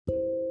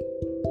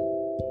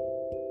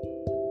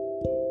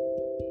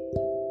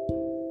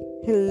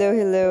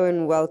Hello,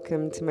 and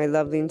welcome to my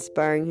lovely,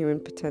 inspiring human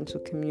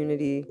potential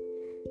community.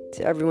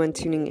 To everyone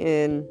tuning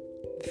in,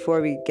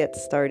 before we get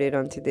started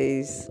on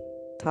today's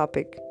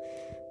topic,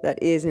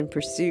 that is in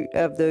pursuit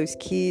of those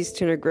keys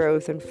to inner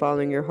growth and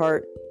following your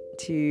heart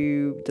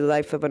to the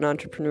life of an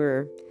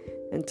entrepreneur,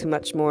 and to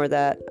much more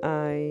that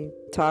I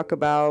talk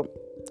about,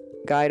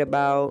 guide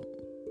about,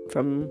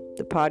 from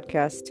the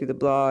podcast to the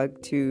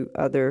blog to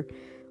other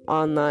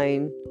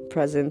online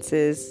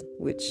presences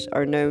which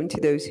are known to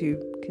those who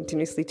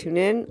continuously tune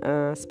in.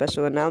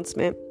 Special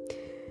announcement: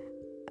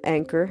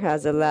 Anchor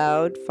has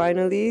allowed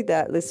finally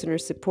that listener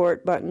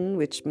support button,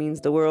 which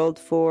means the world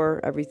for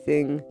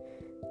everything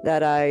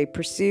that I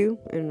pursue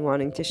and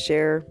wanting to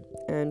share,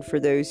 and for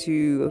those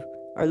who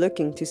are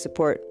looking to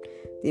support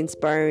the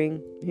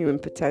inspiring human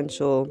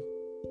potential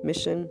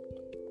mission,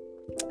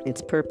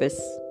 its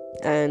purpose,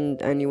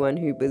 and anyone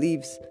who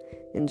believes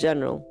in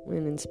general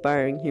in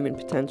inspiring human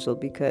potential,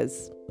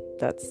 because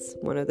that's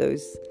one of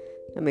those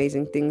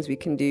amazing things we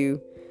can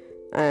do,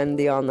 and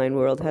the online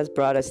world has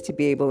brought us to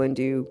be able and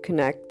do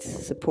connect,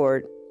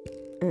 support,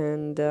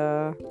 and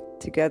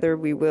together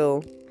we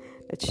will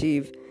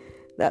achieve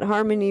that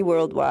harmony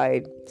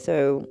worldwide.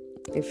 So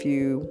if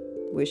you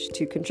wish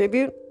to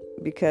contribute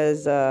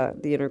because the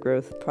inner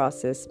growth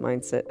process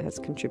mindset has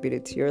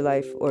contributed to your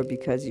life, or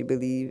because you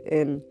believe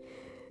in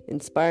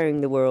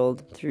inspiring the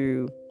world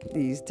through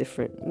these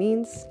different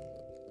means,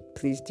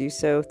 please do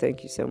so.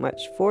 Thank you so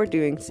much for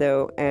doing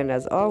so. And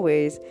as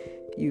always,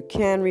 you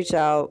can reach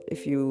out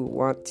if you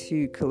want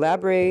to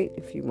collaborate,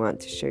 if you want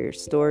to share your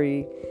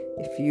story,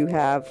 if you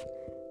have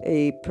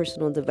a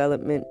personal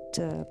development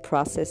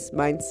process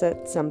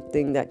mindset,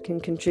 something that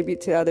can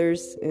contribute to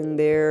others in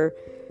their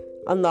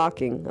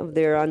unlocking of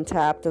their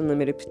untapped,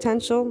 unlimited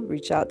potential.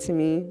 Reach out to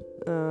me.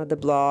 The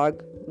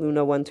blog,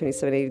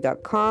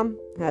 luna12780.com,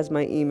 has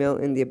my email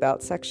in the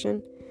About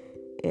section.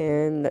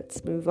 And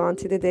let's move on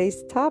to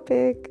today's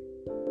topic.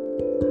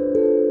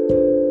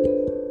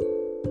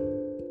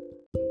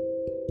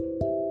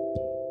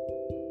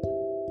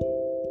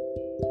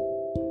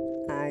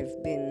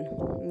 I've been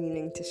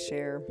meaning to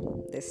share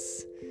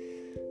this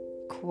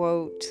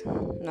quote,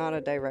 not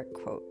a direct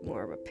quote,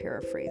 more of a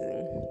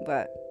paraphrasing,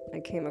 but I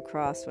came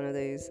across one of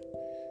those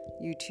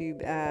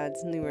YouTube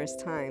ads numerous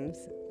times.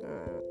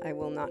 I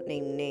will not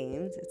name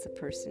names. It's a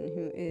person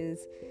who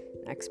is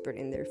an expert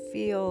in their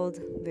field,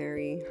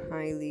 very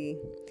highly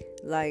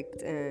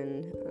liked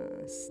and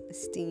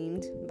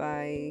esteemed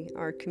by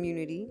our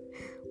community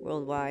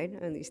worldwide,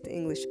 at least the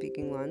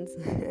English-speaking ones,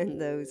 and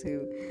those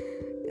who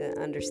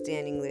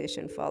understand English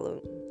and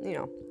follow,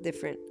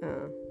 different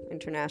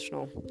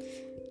international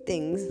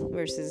things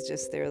versus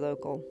just their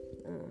local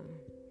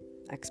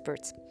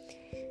experts.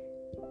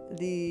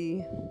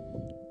 The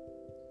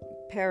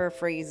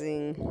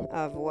paraphrasing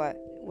of what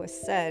was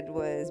said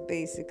was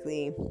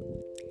basically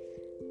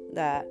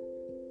that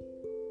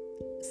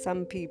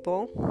some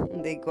people,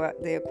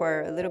 they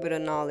acquire a little bit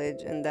of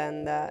knowledge, and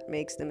then that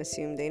makes them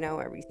assume they know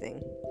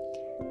everything.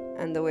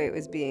 And the way it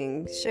was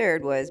being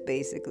shared was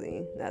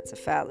basically that's a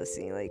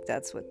fallacy. Like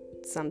that's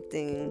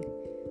something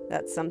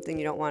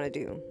you don't want to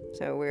do.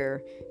 So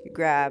where you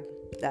grab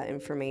that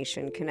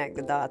information, connect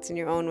the dots in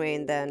your own way,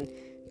 and then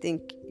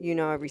think you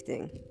know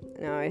everything.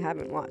 Now, I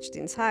haven't watched the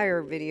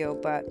entire video,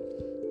 but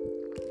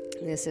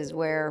this is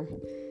where,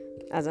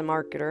 as a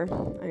marketer,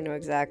 I know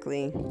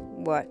exactly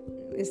what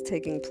is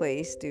taking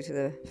place due to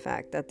the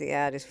fact that the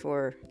ad is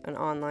for an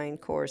online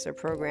course or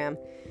program,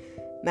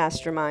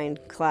 mastermind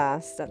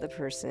class that the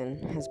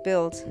person has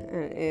built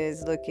and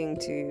is looking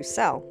to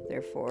sell.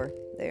 Therefore,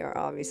 they are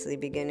obviously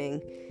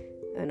beginning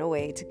in a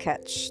way to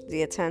catch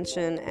the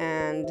attention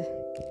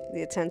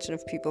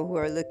of people who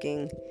are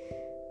looking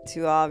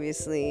to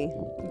obviously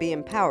be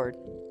empowered.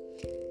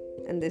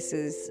 And this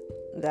is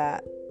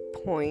that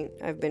point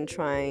I've been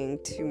trying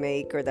to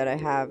make, or that I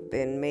have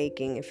been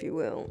making, if you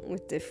will,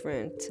 with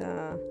different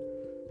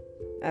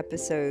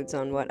episodes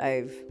on what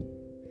I've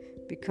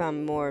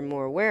become more and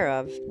more aware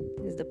of,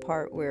 is the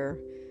part where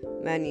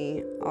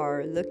many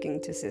are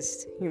looking to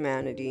assist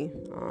humanity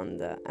on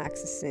the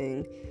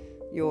accessing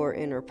your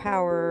inner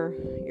power,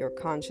 your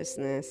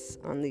consciousness,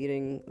 on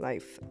leading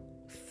life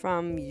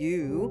from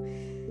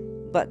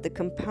you, but the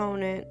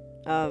component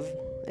of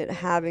it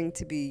having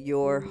to be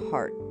your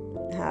heart,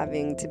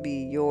 having to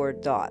be your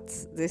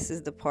dots. This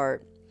is the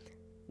part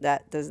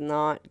that does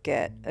not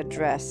get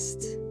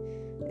addressed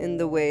in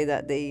the way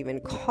that they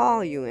even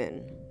call you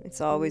in.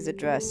 It's always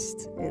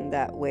addressed in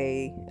that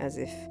way as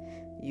if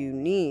you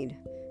need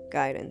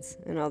guidance.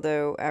 And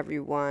although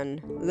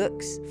everyone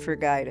looks for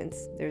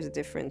guidance, there's a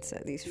difference,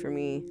 at least for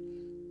me,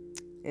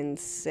 in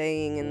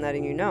saying and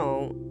letting you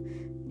know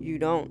you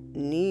don't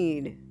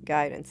need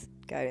guidance.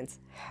 Guidance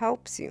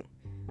helps you.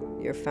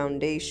 Your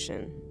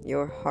foundation,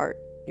 your heart,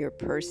 your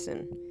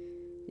person,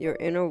 your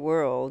inner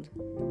world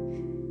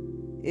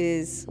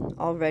is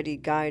already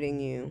guiding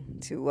you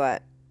to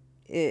what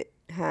it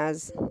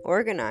has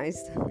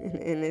organized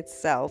in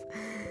itself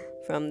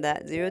from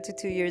that 0 to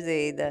 2 years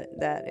age,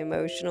 that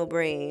emotional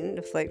brain,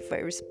 the flight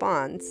fight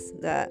response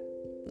that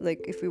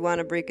like if we want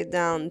to break it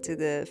down to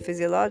the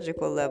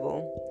physiological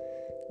level,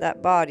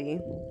 that body,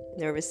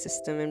 nervous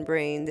system, and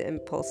brain, the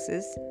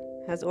impulses,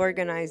 has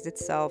organized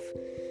itself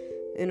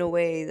in a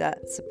way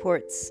that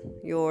supports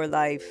your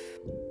life,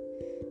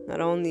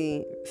 not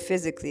only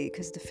physically,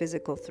 because the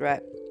physical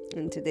threat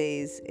in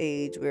today's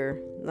age,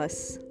 we're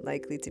less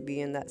likely to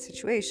be in that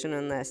situation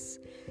unless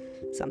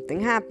something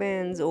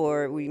happens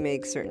or we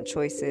make certain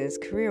choices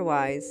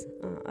career-wise.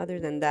 Other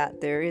than that,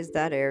 there is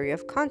that area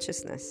of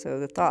consciousness, so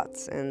the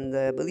thoughts and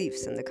the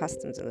beliefs and the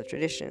customs and the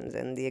traditions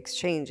and the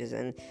exchanges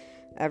and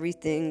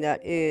everything that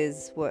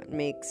is what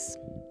makes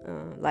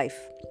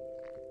life,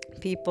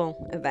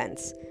 people,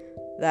 events.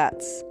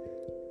 That's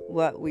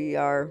what we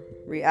are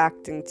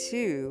reacting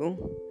to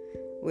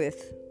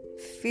with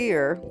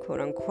fear,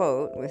 quote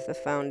unquote, with the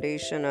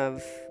foundation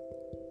of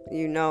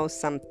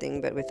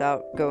something, but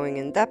without going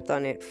in depth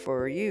on it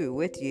for you,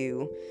 with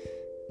you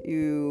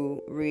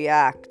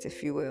react,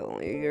 if you will.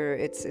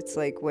 It's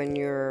like when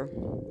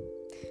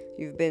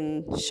you've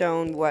been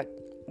shown what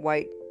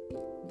white,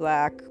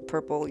 black,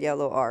 purple,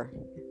 yellow are.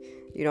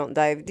 You don't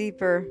dive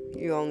deeper,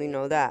 you only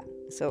know that.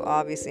 So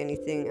obviously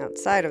anything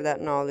outside of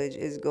that knowledge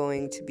is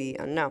going to be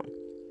unknown,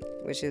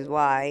 which is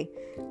why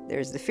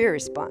there's the fear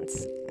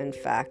response. In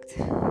fact,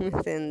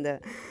 within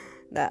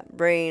that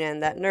brain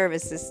and that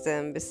nervous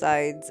system,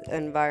 besides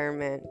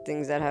environment,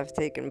 things that have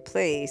taken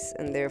place,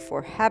 and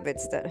therefore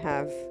habits that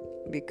have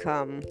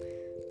become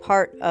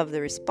part of the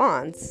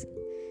response,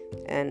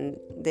 and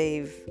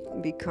they've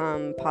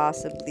become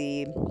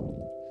possibly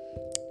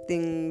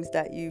things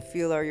that you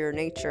feel are your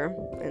nature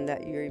and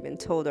that you're even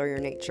told are your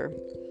nature.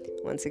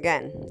 Once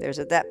again, there's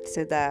a depth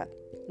to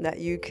that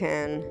you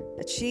can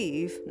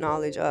achieve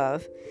knowledge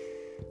of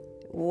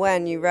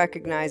when you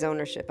recognize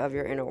ownership of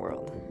your inner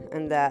world.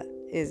 And that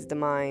is the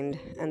mind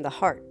and the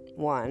heart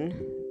one.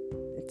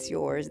 It's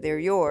yours, they're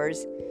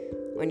yours.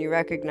 When you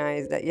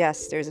recognize that,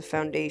 yes, there's a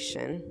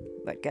foundation,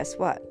 but guess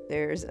what?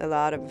 There's a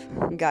lot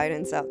of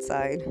guidance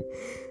outside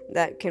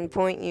that can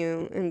point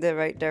you in the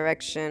right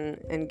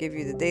direction and give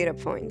you the data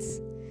points,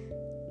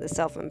 the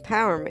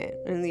self-empowerment,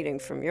 and leading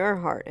from your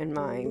heart and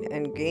mind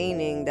and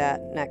gaining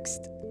that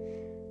next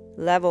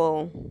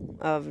level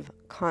of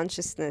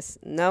consciousness,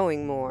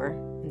 knowing more,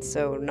 and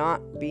so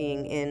not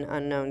being in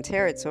unknown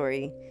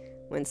territory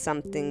when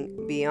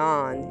something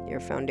beyond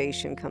your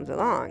foundation comes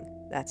along.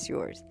 That's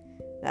yours.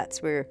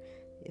 That's where,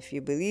 if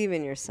you believe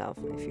in yourself,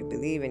 if you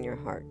believe in your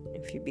heart,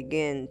 if you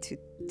begin to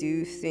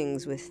do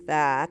things with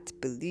that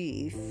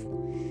belief,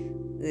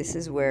 this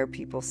is where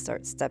people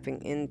start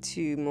stepping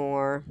into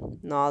more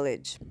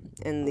knowledge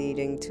and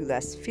leading to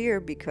less fear,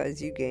 because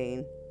you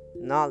gain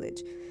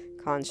knowledge.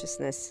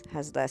 Consciousness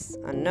has less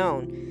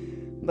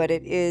unknown, but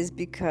it is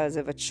because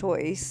of a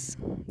choice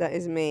that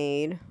is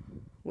made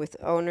with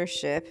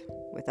ownership,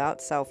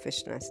 without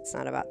selfishness. It's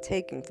not about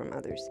taking from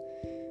others.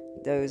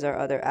 Those are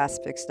other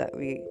aspects that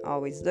we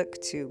always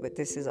look to, but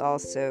this is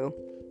also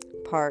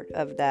part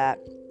of that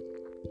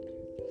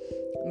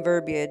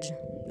verbiage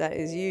that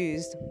is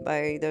used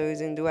by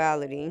those in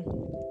duality,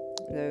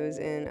 those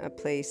in a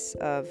place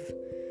of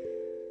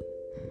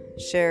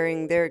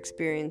sharing their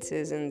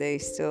experiences and they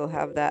still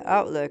have that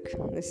outlook.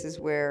 This is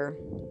where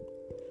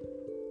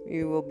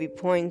you will be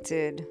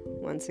pointed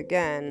once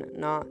again,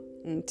 not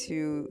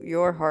into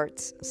your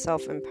heart's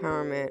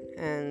self-empowerment,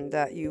 and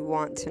that you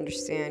want to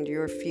understand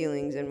your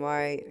feelings and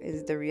why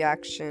is the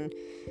reaction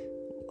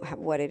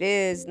what it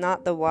is,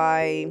 not the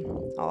why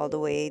all the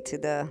way to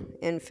the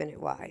infinite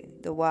why.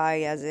 The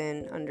why as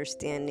in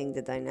understanding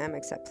the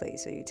dynamics at play.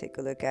 So you take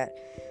a look at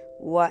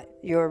what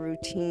your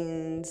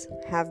routines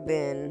have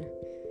been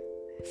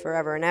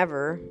forever and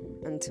ever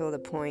until the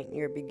point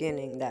you're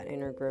beginning that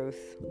inner growth,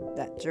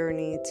 that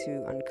journey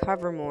to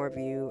uncover more of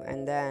you,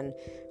 and then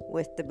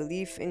with the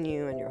belief in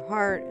you and your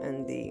heart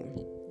and the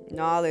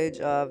knowledge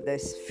of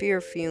this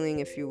fear feeling,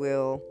 if you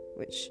will,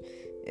 which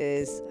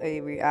is a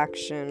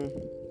reaction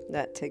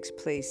that takes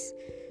place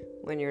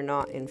when you're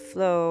not in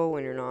flow,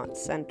 when you're not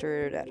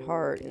centered at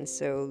heart. And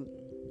so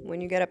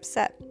when you get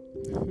upset,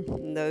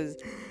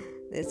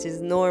 it's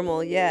just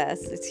normal.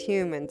 Yes, it's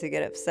human to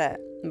get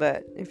upset.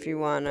 But if you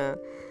want to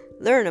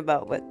learn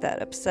about what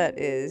that upset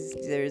is,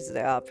 there's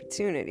the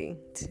opportunity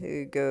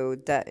to go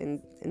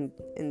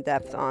in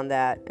depth on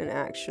that and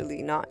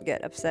actually not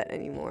get upset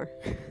anymore,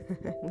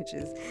 which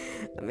is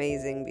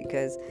amazing,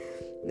 because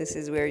this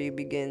is where you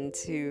begin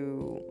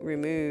to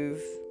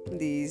remove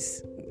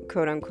these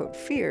quote-unquote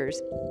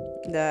fears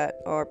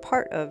that are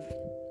part of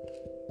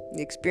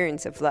the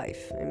experience of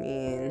life. I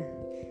mean,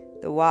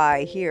 the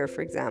why here,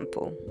 for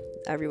example,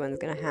 everyone's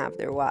going to have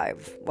their why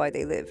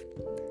they live.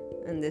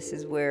 And this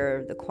is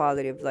where the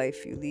quality of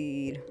life you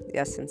lead, the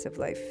essence of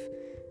life,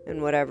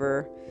 and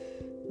whatever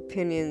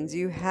opinions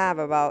you have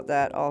about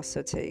that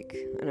also take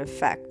an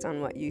effect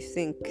on what you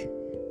think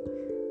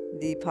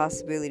the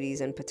possibilities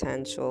and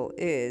potential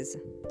is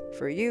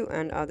for you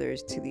and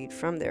others to lead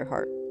from their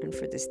heart, and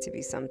for this to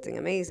be something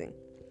amazing.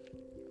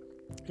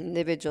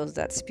 Individuals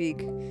that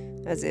speak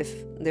as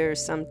if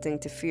there's something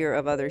to fear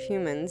of other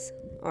humans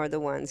are the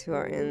ones who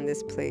are in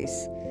this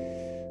place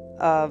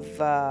of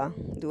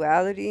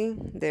duality.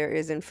 There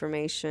is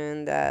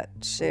information that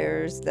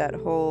shares that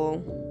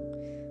whole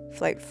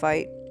flight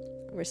fight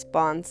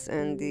response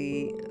and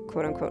the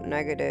quote unquote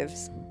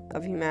negatives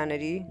of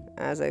humanity,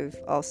 as I've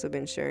also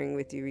been sharing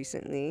with you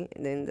recently,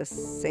 and in the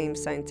same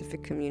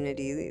scientific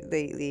community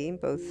lately,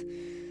 both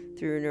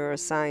through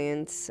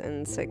neuroscience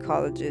and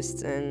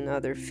psychologists and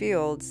other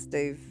fields.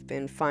 They've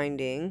been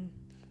finding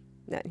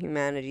that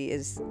humanity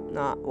is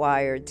not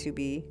wired to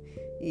be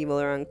evil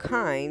or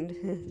unkind.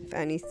 If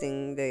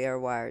anything, they are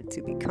wired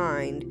to be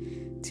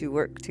kind, to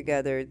work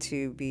together,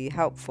 to be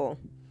helpful.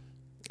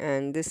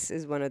 And this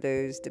is one of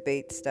those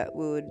debates that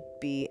would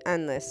be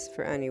endless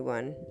for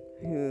anyone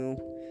who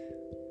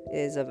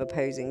is of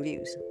opposing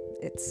views.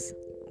 It's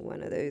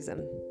one of those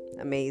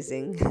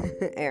amazing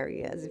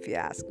areas, if you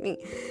ask me.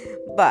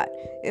 But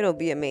it'll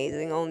be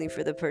amazing only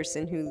for the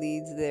person who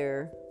leads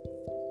their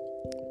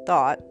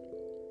thought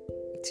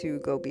to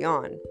go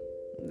beyond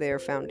their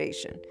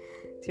foundation,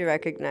 to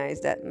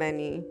recognize that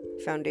many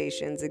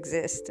foundations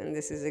exist, and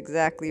this is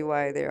exactly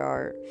why there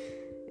are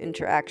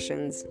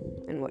interactions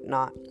and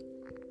whatnot.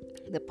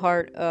 The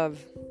part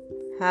of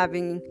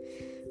having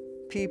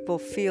people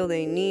feel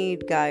they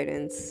need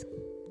guidance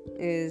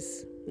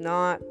is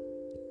not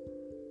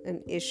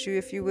an issue,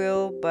 if you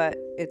will, but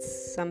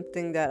it's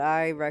something that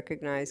I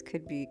recognize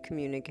could be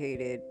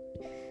communicated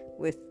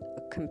with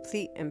a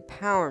complete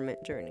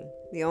empowerment journey.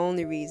 The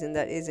only reason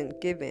that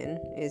isn't given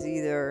is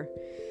either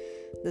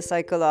the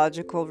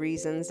psychological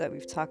reasons that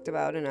we've talked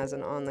about, and as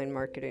an online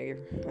marketer,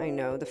 I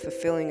know the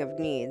fulfilling of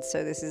needs.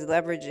 So this is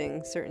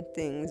leveraging certain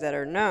things that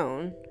are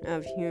known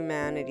of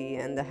humanity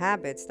and the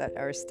habits that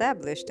are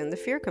established in the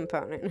fear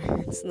component.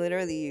 It's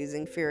literally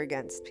using fear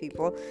against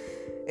people.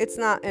 It's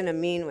not in a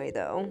mean way,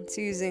 though. It's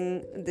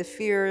using the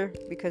fear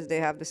because they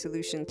have the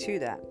solution to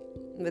that.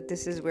 But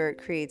this is where it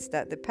creates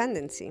that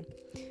dependency.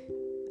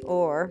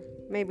 Or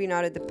maybe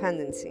not a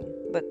dependency,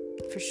 but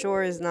for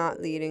sure is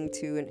not leading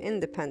to an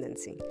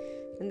independency.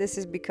 And this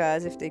is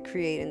because if they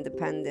create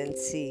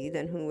independency,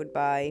 then who would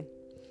buy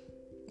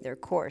their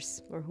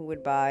course, or who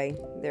would buy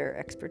their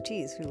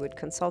expertise, who would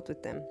consult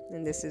with them?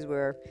 And this is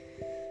where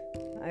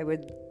I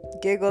would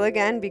giggle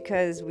again,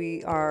 because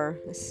we are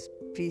a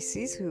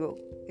species who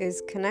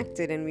is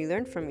connected and we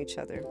learn from each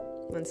other.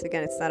 Once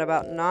again, it's not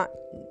about not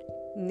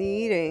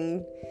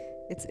needing,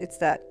 it's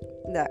that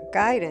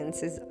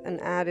guidance is an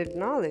added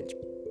knowledge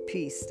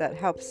piece that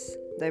helps.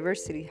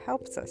 Diversity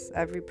helps us.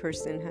 Every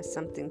person has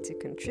something to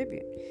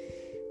contribute.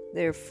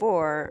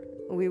 Therefore,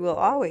 we will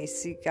always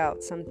seek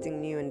out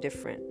something new and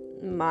different.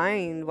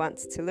 Mind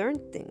wants to learn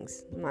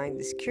things. Mind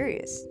is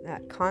curious.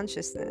 That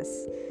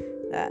consciousness,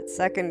 that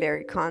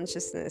secondary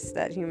consciousness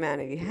that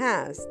humanity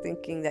has,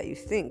 thinking that you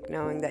think,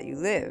 knowing that you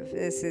live.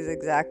 This is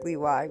exactly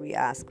why we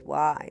ask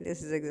why.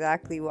 This is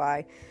exactly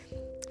why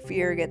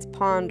fear gets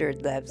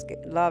pondered,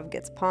 love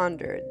gets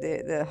pondered.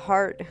 The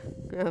heart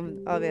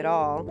of it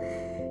all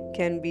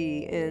can be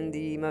in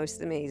the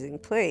most amazing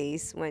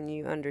place when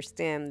you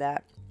understand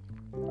that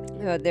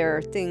there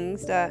are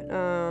things that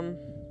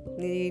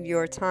need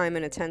your time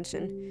and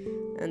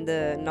attention, and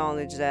the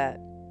knowledge that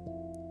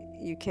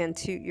you can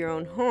toot your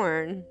own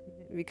horn,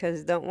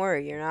 because don't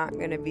worry, you're not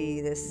going to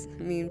be this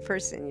mean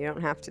person. You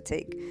don't have to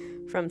take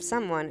from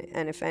someone,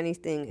 and if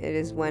anything, it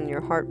is when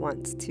your heart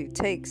wants to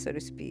take, so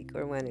to speak,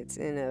 or when it's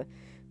in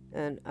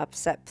an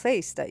upset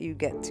place that you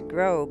get to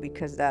grow,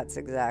 because that's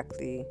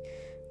exactly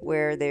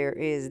where there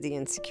is the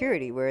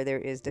insecurity, where there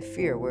is the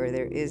fear, where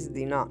there is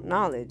the not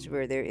knowledge,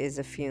 where there is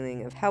a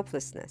feeling of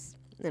helplessness.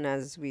 And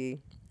as we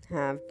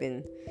have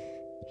been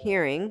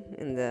hearing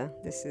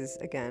this is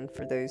again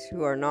for those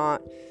who are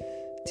not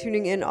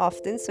tuning in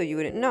often, so you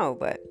wouldn't know,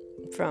 but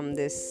from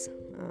this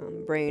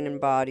brain and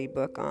body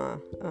book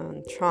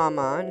on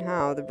trauma and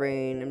how the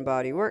brain and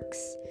body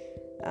works,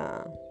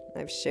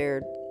 I've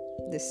shared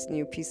this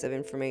new piece of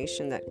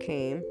information that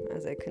came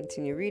as I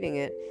continue reading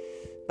it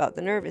about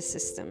the nervous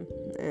system,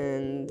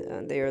 and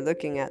they are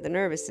looking at the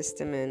nervous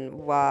system and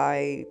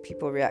why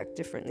people react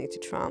differently to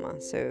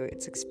trauma. So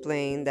it's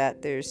explained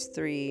that there's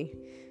 3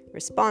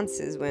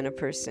 responses when a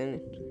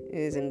person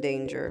is in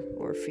danger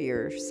or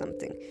fears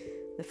something.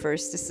 The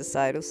first is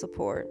societal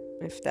support.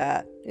 If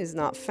that is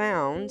not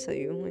found, so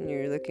when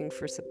you're looking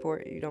for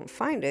support, you don't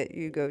find it,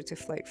 you go to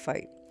flight,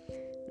 fight.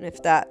 And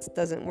if that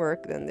doesn't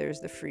work, then there's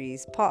the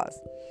freeze, pause.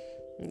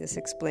 And this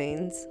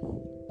explains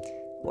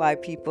why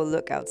people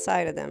look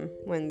outside of them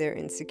when they're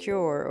insecure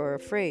or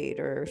afraid,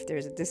 or if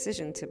there's a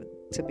decision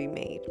to be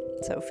made.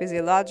 So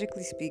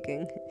physiologically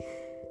speaking,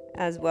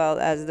 as well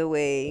as the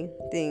way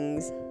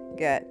things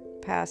get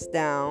passed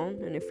down,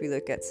 and if we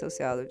look at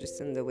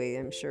sociologists and the way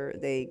I'm sure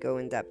they go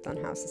in depth on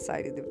how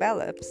society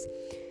develops,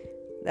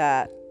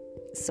 that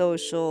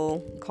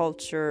social,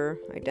 culture,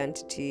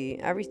 identity,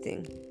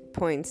 everything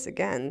points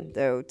again,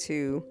 though,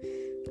 to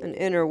an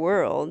inner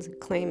world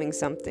claiming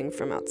something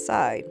from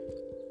outside.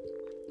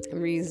 The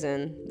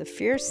reason the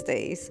fear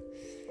stays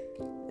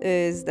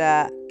is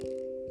that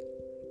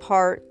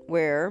part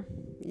where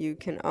you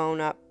can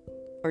own up,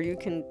 or you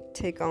can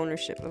take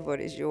ownership of what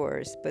is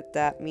yours, but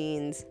that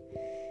means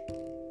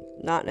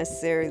not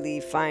necessarily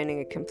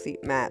finding a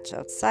complete match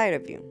outside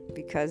of you,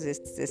 because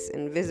it's this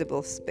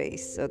invisible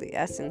space. So the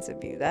essence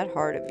of you, that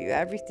heart of you,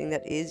 everything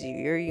that is you,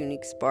 your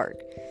unique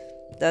spark,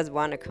 does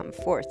want to come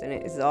forth, and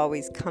it is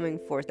always coming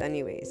forth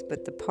anyways.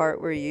 But the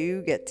part where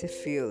you get to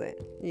feel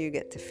it, you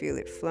get to feel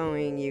it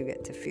flowing, you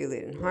get to feel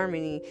it in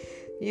harmony,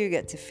 you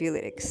get to feel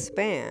it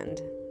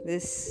expand.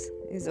 This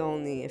is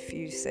only if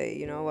you say,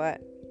 you know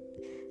what,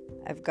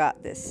 I've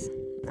got this.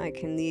 I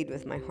can lead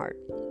with my heart.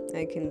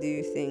 I can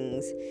do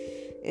things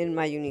in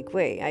my unique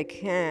way. I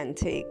can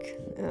take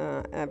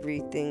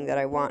everything that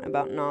I want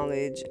about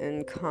knowledge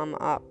and come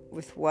up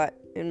with what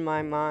in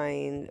my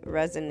mind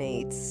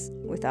resonates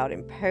without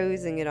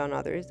imposing it on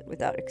others,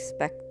 without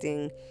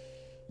expecting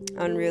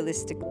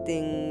unrealistic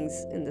things,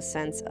 in the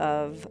sense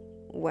of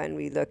when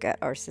we look at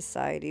our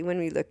society, when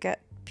we look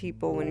at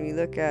people, when we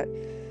look at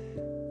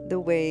the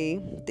way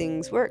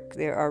things work,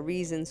 there are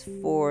reasons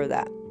for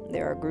that.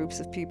 There are groups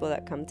of people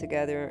that come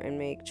together and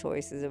make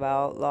choices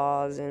about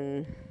laws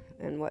and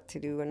what to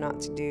do and not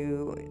to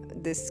do.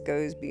 This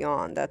goes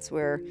beyond. That's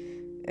where,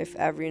 if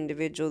every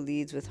individual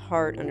leads with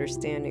heart,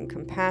 understanding,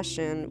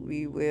 compassion,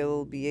 we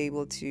will be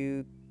able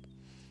to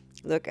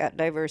look at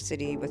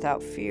diversity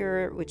without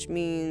fear, which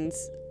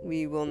means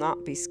we will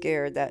not be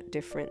scared that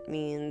different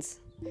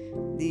means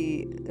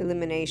the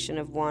elimination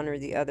of one or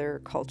the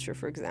other culture,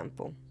 for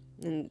example.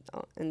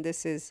 And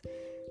this is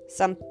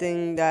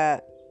something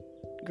that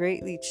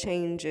greatly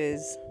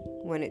changes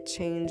when it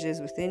changes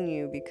within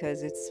you,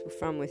 because it's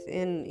from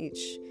within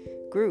each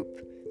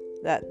group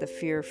that the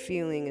fear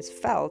feeling is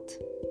felt,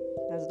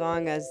 as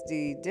long as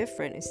the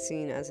different is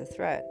seen as a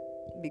threat,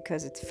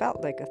 because it's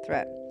felt like a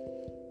threat.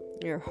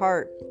 Your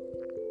heart,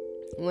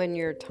 when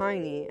you're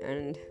tiny,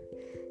 and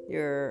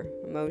your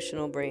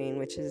emotional brain,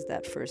 which is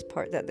that first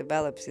part that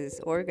develops, is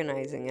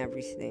organizing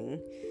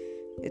everything.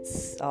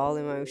 It's all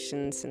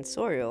emotion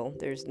sensorial.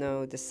 There's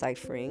no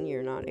deciphering.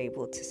 You're not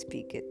able to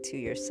speak it to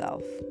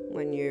yourself.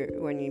 When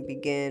you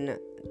begin,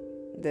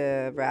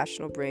 the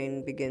rational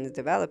brain begins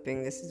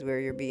developing. This is where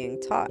you're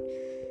being taught.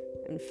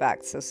 In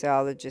fact,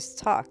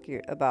 sociologists talk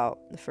about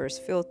the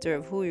first filter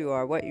of who you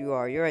are, what you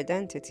are. Your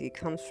identity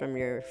comes from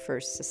your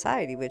first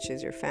society, which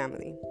is your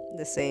family.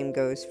 The same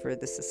goes for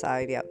the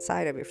society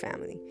outside of your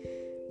family.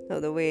 So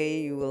the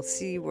way you will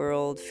see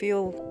world,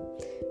 feel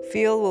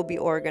will be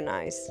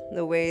organized.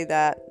 The way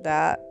that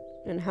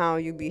and how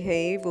you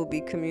behave will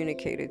be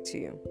communicated to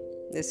you.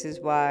 This is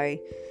why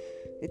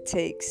it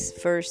takes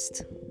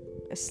first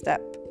a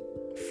step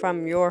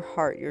from your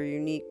heart, your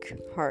unique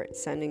heart,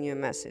 sending you a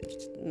message,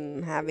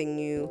 having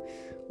you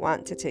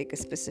want to take a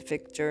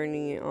specific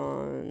journey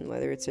on,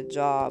 whether it's a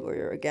job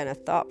or, again, a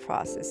thought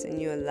process,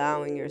 and you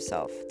allowing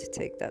yourself to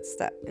take that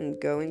step and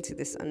go into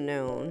this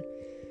unknown.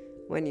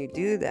 When you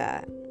do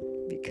that,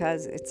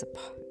 because it's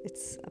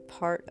a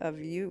part of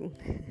you.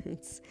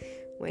 It's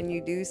when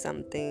you do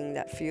something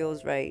that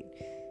feels right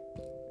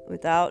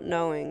without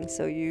knowing.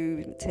 So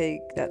you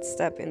take that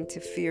step into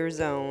fear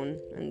zone,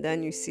 and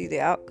then you see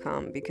the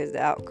outcome, because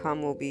the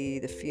outcome will be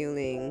the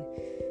feeling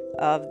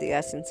of the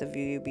essence of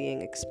you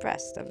being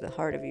expressed, of the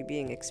heart of you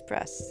being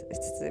expressed.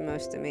 It's the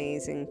most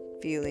amazing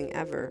feeling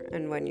ever.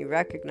 And when you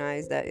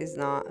recognize that is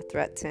not a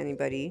threat to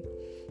anybody,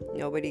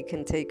 nobody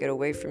can take it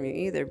away from you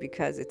either,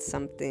 because it's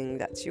something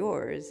that's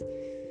yours,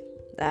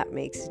 that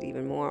makes it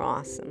even more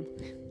awesome.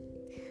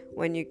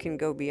 When you can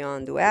go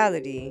beyond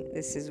duality,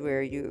 this is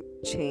where you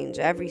change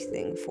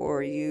everything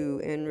for you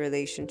in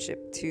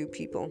relationship to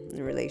people,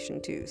 in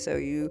relation to. So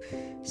you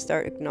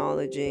start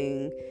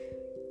acknowledging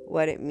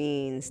what it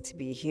means to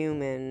be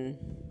human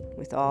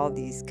with all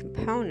these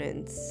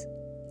components,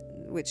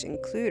 which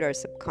include our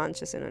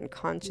subconscious and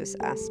unconscious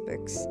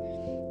aspects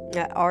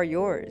that are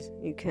yours.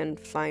 You can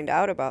find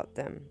out about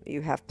them.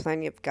 You have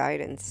plenty of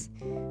guidance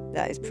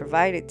that is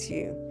provided to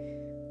you.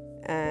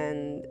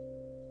 And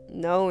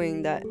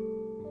knowing that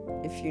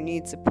if you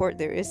need support,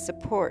 there is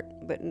support,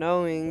 but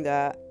knowing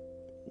that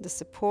the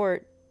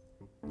support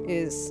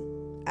is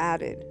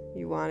added.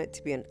 You want it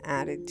to be an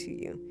added to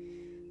you.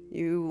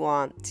 You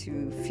want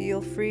to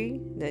feel free,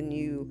 then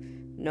you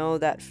know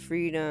that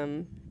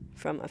freedom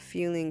from a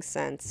feeling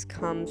sense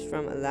comes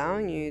from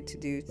allowing you to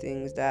do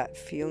things that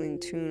feel in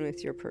tune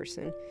with your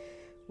person,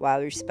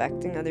 while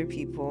respecting other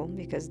people,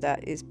 because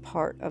that is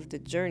part of the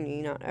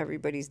journey. Not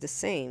everybody's the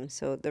same.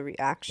 So the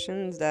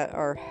reactions that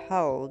are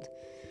held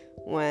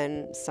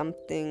when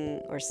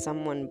something or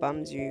someone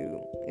bums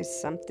you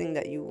is something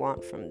that you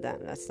want from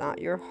them. That's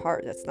not your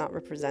heart. That's not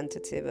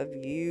representative of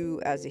you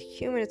as a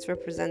human. It's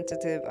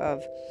representative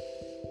of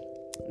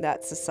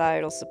that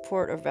societal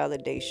support or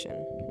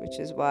validation, which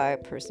is why a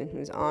person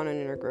who's on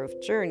an inner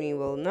growth journey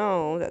will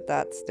know that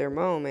that's their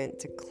moment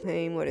to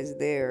claim what is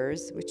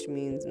theirs, which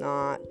means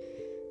not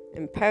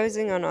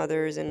imposing on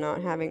others and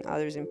not having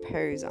others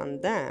impose on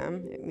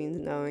them. It means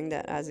knowing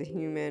that as a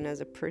human,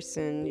 as a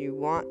person, you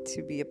want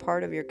to be a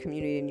part of your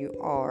community, and you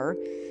are,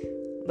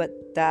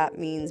 but that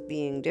means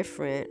being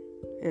different,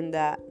 and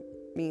that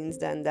means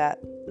then that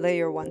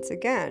layer once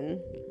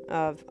again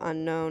of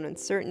unknown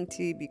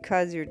uncertainty.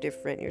 Because you're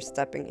different, you're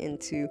stepping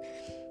into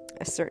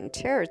a certain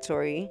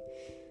territory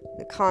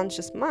the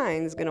conscious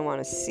mind is going to want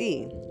to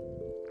see.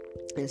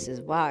 This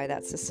is why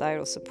that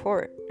societal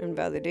support and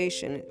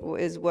validation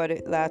is what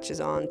it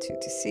latches on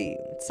to see.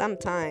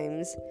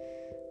 Sometimes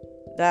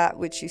that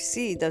which you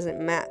see doesn't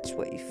match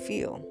what you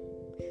feel,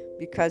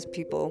 because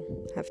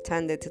people have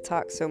tended to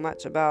talk so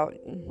much about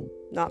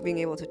not being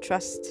able to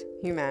trust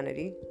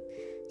humanity,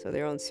 so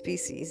their own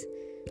species.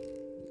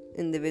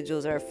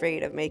 Individuals are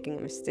afraid of making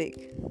a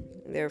mistake.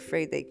 They're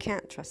afraid they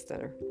can't trust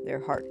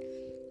their heart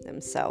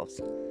themselves.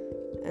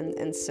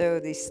 And so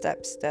these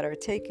steps that are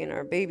taken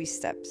are baby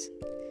steps,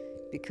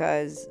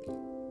 because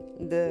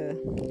the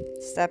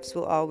steps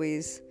will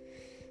always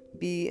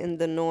be in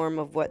the norm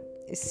of what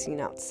is seen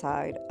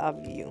outside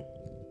of you.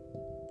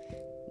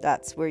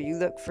 That's where you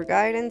look for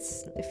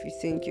guidance. If you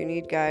think you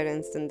need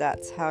guidance, then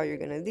that's how you're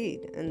going to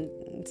lead. And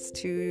it's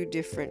two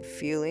different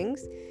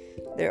feelings.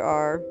 There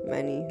are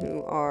many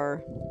who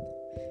are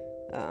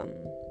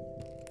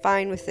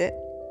fine with it,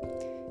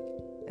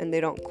 and they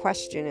don't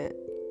question it,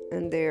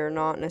 and they are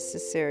not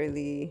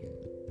necessarily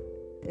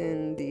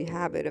in the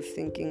habit of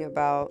thinking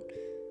about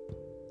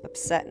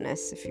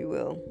upsetness, if you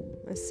will,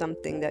 as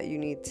something that you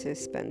need to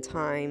spend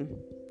time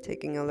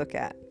taking a look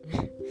at.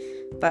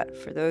 But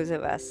for those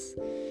of us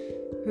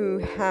who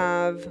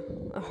have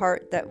a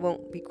heart that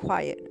won't be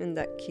quiet and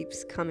that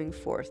keeps coming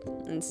forth,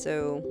 and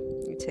so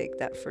you take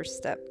that first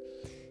step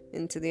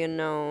into the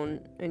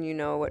unknown, and you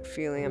know what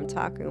feeling I'm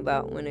talking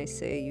about when I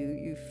say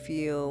you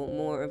feel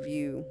more of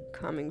you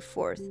coming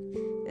forth.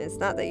 And it's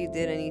not that you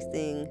did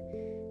anything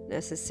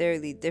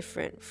necessarily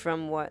different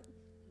from what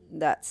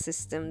that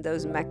system,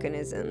 those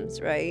mechanisms,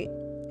 right?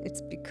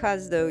 It's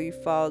because though you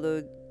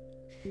followed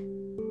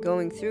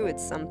going through it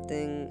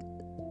something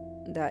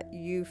that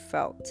you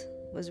felt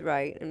was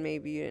right, and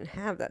maybe you didn't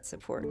have that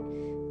support,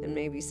 and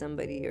maybe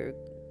somebody or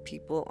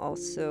people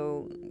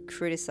also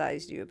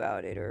criticized you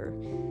about it, or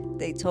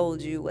they told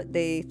you what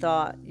they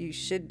thought you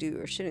should do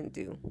or shouldn't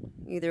do.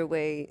 Either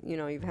way,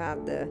 you've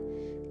had the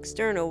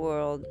external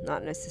world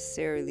not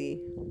necessarily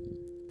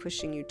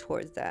pushing you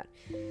towards that.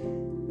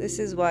 This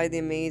is why the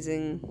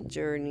amazing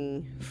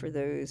journey for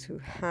those who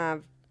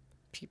have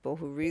people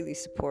who really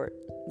support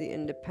the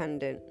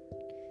independent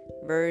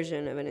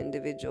version of an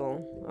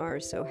individual are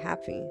so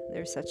happy.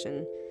 They're such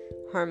in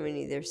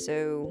harmony. They're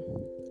so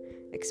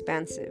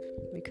expansive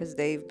because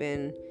they've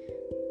been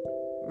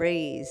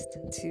raised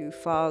to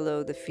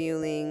follow the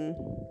feeling,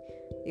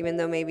 even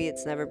though maybe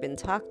it's never been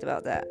talked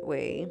about that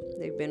way.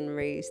 They've been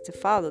raised to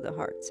follow the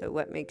heart. So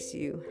what makes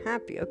you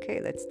happy?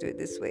 Okay, let's do it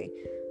this way.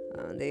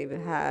 They've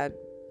had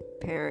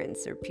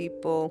parents or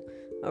people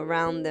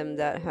around them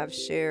that have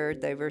shared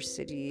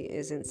diversity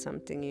isn't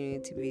something you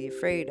need to be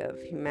afraid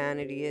of.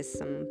 Humanity is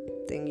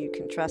something you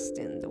can trust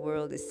in. The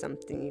world is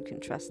something you can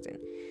trust in.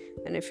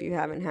 And if you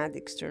haven't had the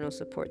external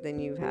support, then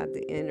you've had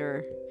the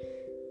inner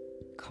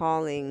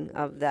calling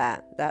of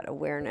that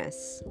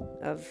awareness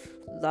of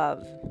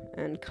love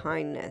and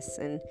kindness.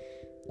 And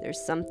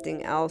there's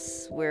something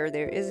else where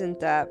there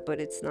isn't that, but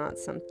it's not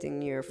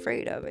something you're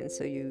afraid of. And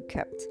so you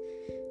kept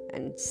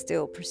and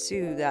still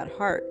pursue that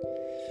heart.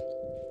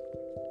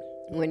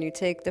 When you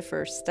take the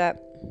first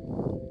step,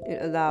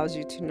 it allows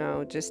you to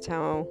know just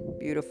how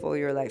beautiful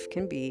your life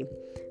can be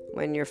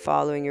when you're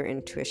following your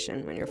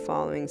intuition, when you're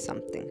following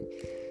something.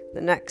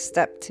 The next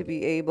step to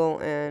be able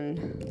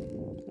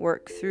and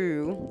work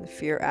through the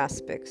fear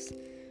aspects,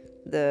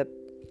 the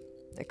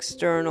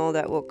external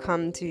that will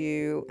come to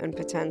you and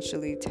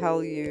potentially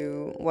tell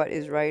you what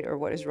is right or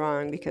what is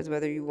wrong, because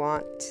whether you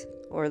want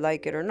or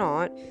like it or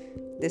not,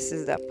 this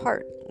is that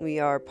part. We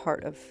are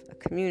part of a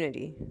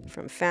community,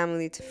 from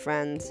family to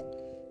friends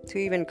to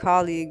even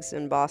colleagues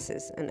and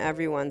bosses, and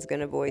everyone's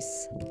going to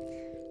voice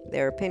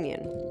their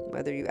opinion,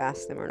 whether you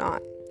ask them or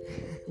not.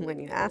 When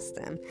you ask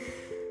them,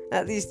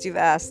 at least you've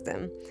asked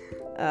them.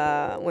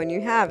 When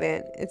you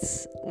haven't,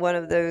 it's one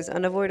of those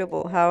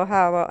unavoidable.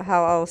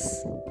 How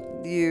else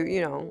do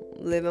you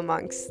live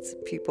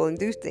amongst people and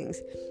do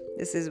things?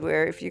 This is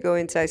where if you go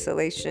into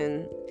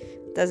isolation,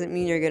 doesn't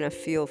mean you're going to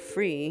feel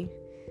free.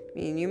 I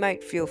mean, you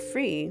might feel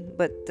free,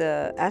 but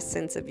the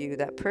essence of you,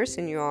 that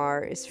person you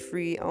are, is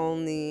free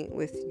only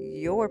with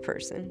your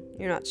person.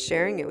 You're not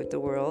sharing it with the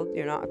world.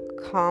 You're not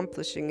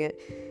accomplishing it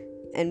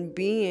and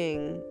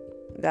being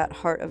that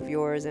heart of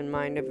yours and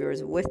mind of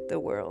yours with the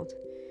world.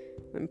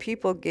 When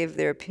people give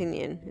their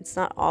opinion, it's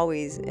not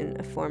always in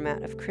a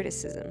format of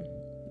criticism.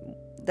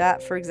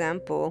 That, for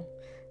example,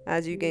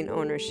 as you gain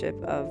ownership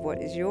of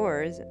what is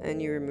yours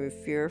and you remove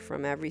fear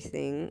from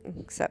everything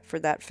except for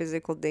that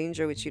physical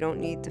danger, which you don't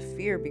need to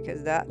fear,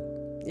 because that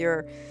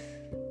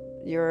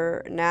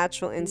your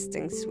natural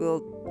instincts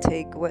will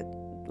take what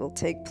will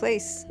take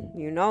place.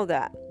 You know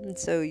that. And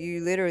so you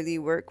literally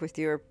work with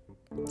your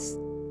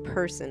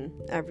person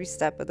every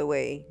step of the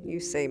way. You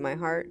say, my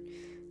heart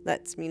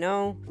lets me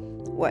know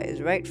what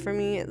is right for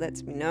me. It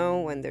lets me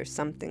know when there's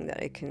something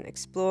that I can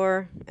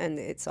explore. And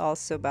it's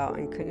also about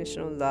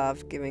unconditional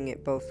love, giving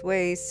it both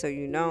ways. So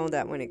you know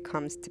that when it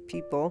comes to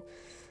people,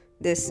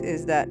 this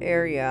is that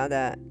area,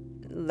 that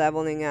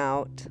leveling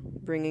out,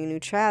 bringing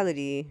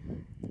neutrality,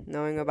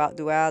 knowing about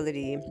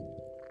duality,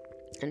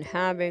 and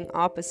having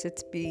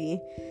opposites be,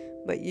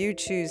 but you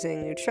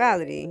choosing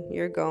neutrality,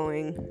 you're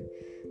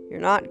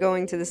not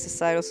going to the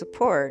societal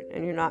support,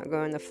 and you're not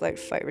going the flight,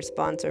 fight,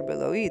 response, or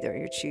below either.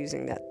 You're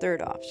choosing that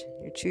third option.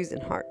 You're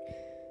choosing heart.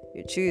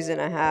 You're choosing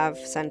to have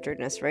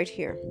centeredness right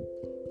here.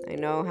 I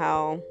know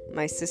how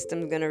my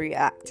system's going to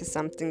react to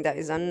something that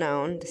is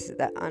unknown. This is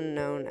that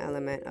unknown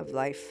element of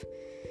life.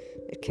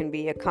 It can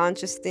be a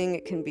conscious thing.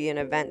 It can be an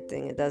event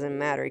thing. It doesn't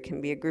matter. It can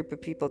be a group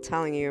of people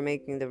telling you you're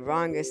making the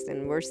wrongest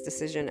and worst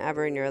decision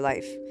ever in your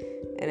life.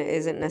 And it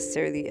isn't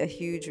necessarily a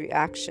huge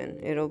reaction.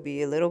 It'll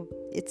be a little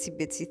itsy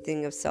bitsy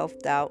thing of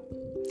self-doubt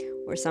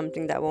or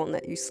something that won't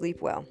let you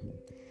sleep well.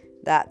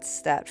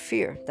 That's that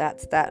fear.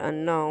 That's that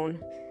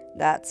unknown.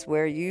 That's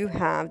where you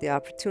have the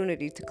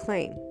opportunity to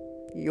claim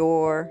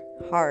your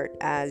heart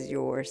as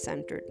your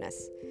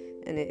centeredness.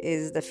 And it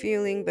is the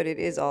feeling, but it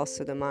is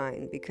also the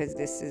mind, because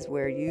this is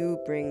where you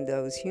bring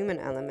those human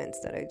elements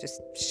that I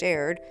just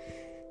shared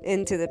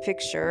into the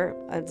picture,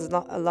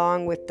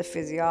 along with the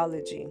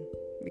physiology.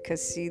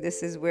 Because see,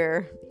 this is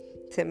where,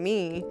 to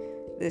me,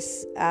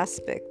 this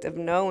aspect of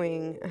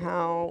knowing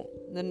how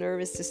the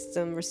nervous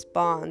system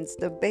responds,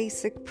 the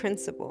basic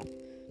principle,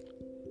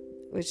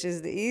 which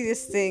is the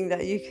easiest thing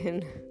that you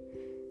can,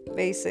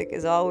 basic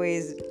is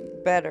always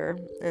better,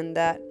 and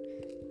that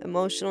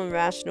emotional and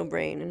rational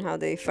brain and how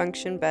they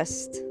function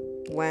best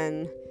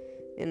when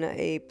in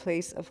a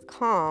place of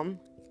calm.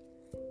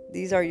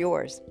 These are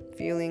yours.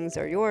 Feelings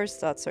are yours.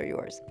 Thoughts are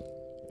yours.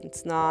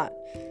 It's not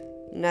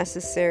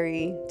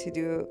necessary to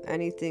do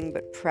anything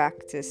but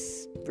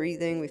practice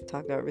breathing. We've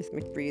talked about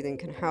rhythmic breathing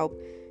can help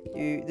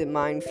you. The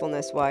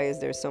mindfulness, why is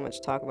there so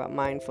much talk about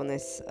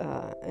mindfulness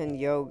and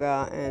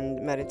yoga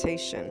and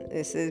meditation?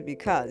 This is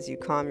because you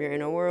calm your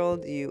inner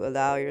world. You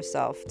allow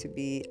yourself to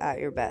be at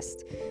your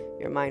best.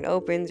 Your mind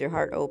opens, your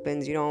heart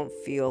opens, you don't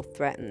feel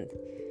threatened.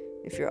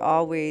 If you're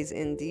always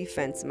in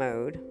defense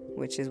mode,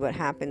 which is what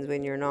happens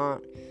when you're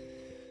not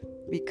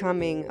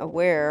becoming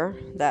aware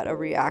that a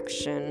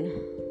reaction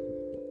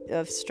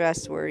of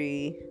stress,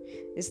 worry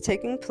is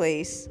taking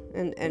place,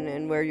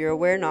 and where you're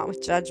aware, not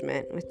with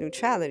judgment, with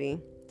neutrality.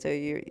 So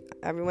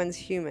everyone's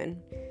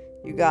human.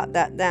 You got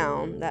that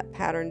down, that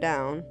pattern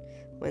down.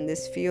 When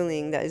this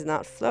feeling that is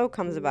not flow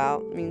comes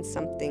about, means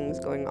something's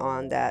going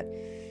on, that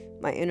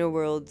my inner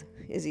world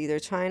is either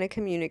trying to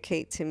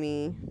communicate to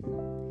me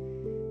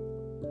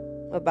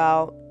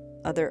about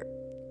other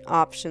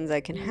options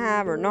I can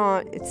have or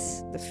not.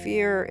 It's the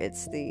fear,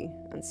 it's the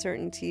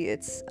uncertainty,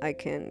 it's I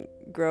can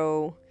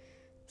grow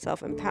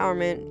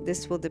self-empowerment.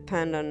 This will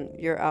depend on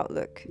your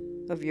outlook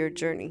of your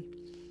journey.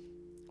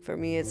 For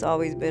me, it's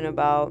always been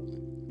about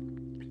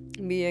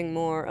being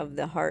more of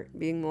the heart,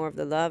 being more of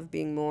the love,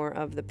 being more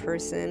of the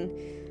person.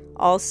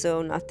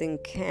 Also, nothing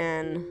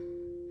can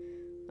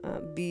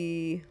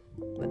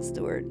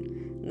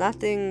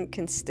nothing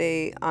can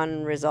stay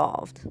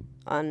unresolved,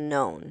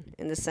 unknown,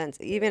 in the sense,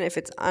 even if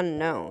it's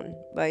unknown,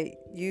 by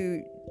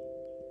you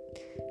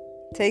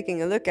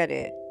taking a look at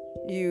it,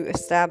 you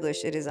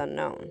establish it is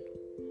unknown.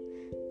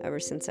 Ever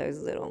since I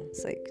was little,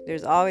 it's like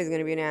there's always going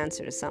to be an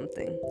answer to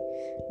something.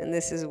 And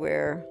this is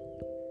where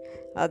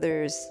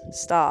others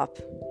stop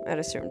at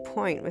a certain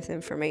point with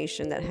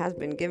information that has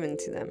been given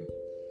to them.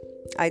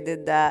 I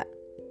did that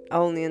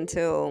only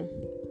until,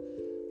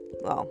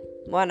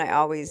 I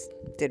always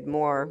did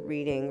more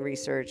reading,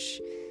 research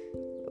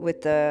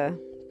with the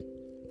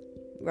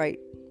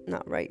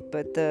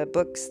the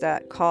books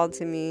that called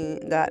to me,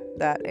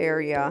 that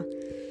area.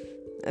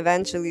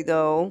 Eventually,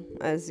 though,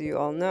 as you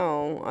all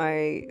know,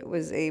 I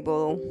was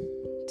able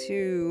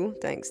to,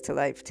 thanks to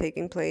life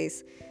taking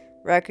place,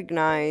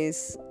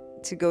 recognize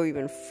to go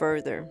even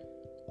further,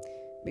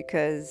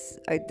 because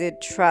I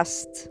did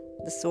trust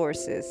the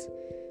sources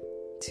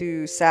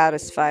to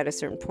satisfy at a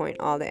certain point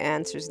all the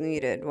answers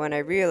needed. When I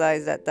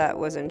realized that that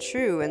wasn't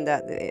true, and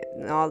that the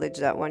knowledge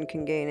that one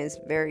can gain is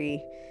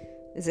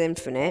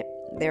infinite,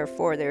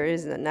 therefore there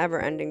is a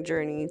never-ending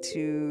journey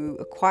to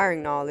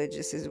acquiring knowledge.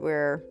 This is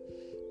where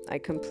I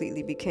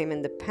completely became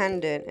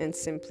independent and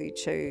simply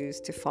chose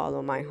to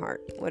follow my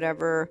heart.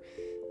 Whatever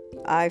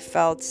I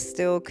felt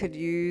still could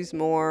use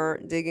more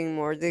digging,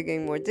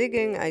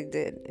 I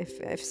did.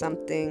 If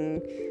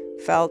something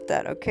felt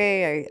that,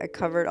 okay, I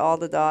covered all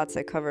the dots,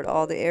 I covered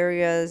all the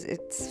areas,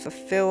 it's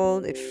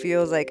fulfilled, it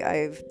feels like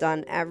I've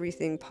done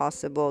everything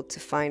possible to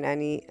find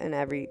any and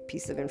every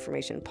piece of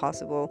information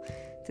possible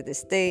to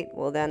this date,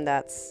 well then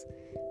that's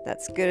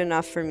good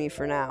enough for me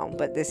for now.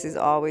 But this is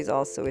always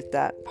also with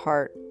that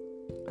part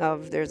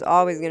of there's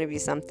always going to be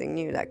something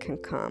new that can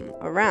come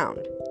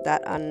around,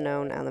 that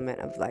unknown element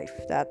of life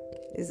that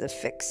is a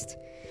fixed.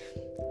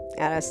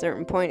 At a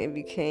certain point it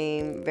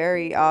became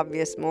very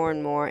obvious more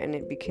and more, and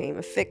it became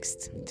a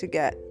fixed to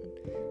get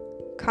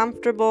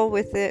comfortable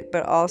with it,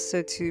 but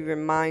also to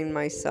remind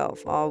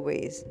myself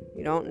always,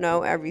 you don't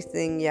know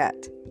everything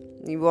yet.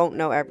 You won't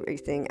know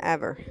everything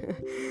ever.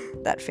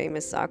 That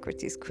famous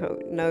Socrates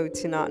quote, know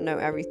to not know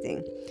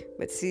everything.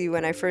 But see,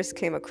 when I first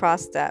came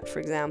across that, for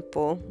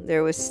example,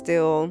 there was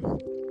still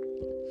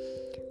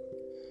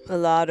a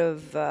lot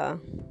of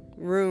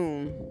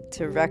room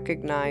to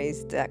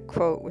recognize that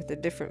quote with a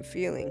different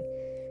feeling,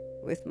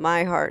 with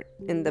my heart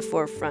in the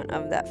forefront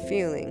of that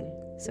feeling.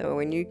 So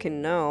when you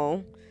can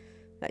know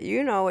that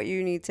you know what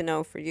you need to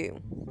know for you,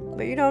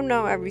 but you don't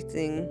know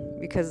everything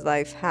because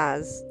life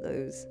has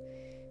those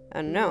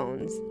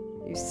unknowns,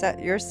 you set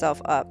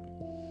yourself up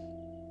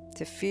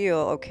to feel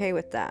okay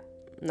with that,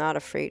 not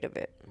afraid of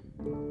it.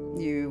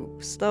 You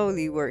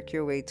slowly work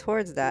your way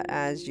towards that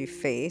as you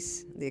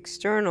face the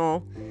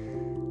external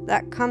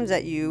that comes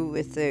at you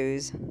with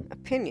those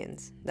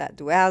opinions, that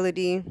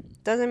duality.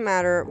 Doesn't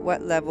matter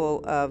what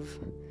level of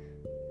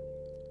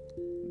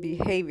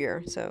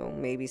behavior. So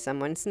maybe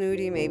someone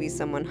snooty, maybe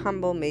someone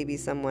humble, maybe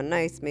someone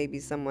nice, maybe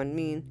someone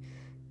mean.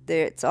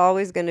 It's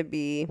always going to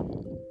be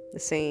the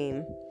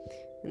same.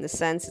 In the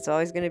sense, it's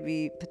always going to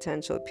be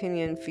potential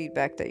opinion,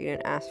 feedback that you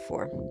didn't ask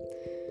for.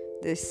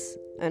 This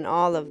and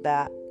all of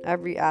that,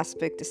 every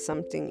aspect is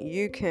something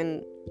you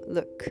can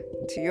look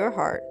to your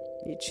heart.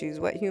 You choose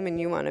what human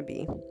you want to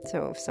be.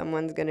 So if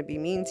someone's going to be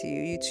mean to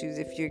you, you choose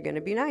if you're going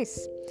to be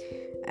nice.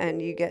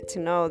 And you get to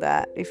know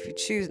that if you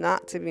choose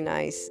not to be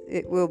nice,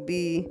 it will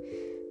be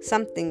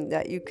something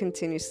that you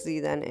continuously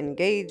then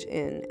engage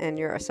in, and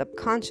your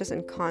subconscious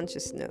and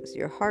conscious knows.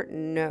 Your heart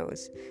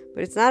knows.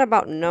 But it's not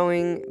about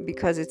knowing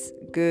because it's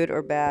good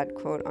or bad,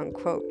 quote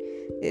unquote.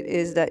 It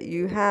is that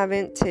you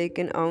haven't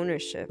taken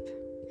ownership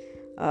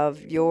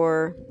of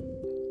your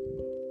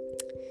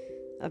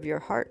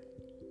heart.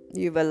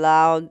 You've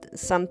allowed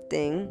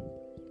something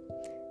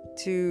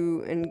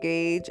to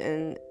engage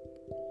and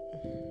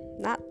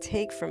not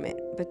take from it,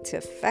 but to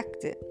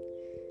affect it.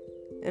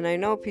 And I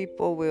know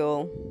people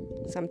will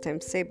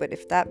sometimes say, but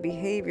if that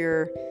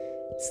behavior,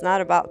 it's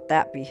not about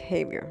that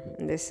behavior.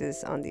 And this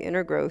is on the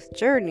inner growth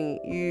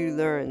journey, you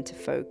learn to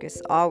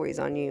focus always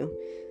on you,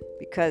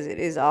 because it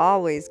is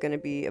always going to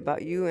be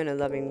about you in a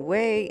loving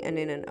way and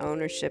in an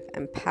ownership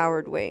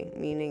empowered way,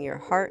 meaning your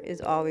heart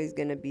is always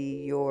going to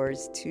be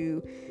yours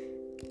to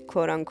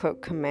quote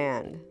unquote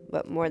command.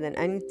 But more than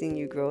anything,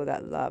 you grow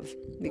that love,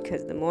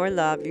 because the more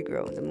love you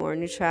grow, the more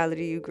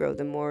neutrality you grow,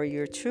 the more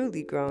you're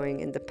truly growing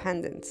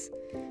independence,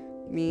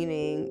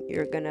 meaning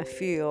you're going to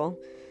feel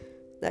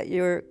that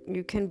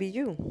you can be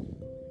you,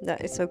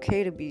 that it's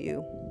okay to be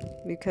you,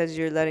 because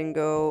you're letting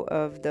go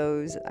of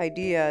those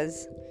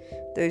ideas,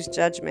 those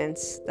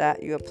judgments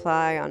that you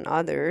apply on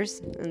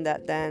others and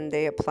that then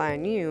they apply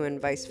on you,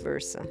 and vice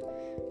versa.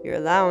 You're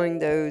allowing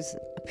those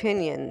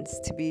opinions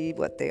to be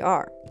what they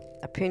are,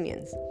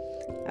 opinions.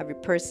 Every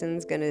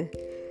person's going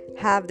to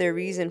have their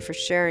reason for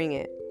sharing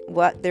it.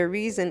 What their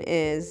reason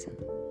is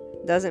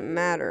doesn't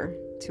matter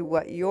to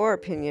what your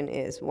opinion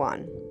is,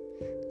 one.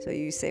 So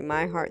you say,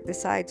 my heart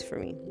decides for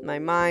me. My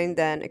mind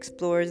then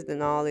explores the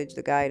knowledge,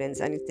 the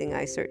guidance, anything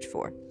I search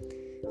for.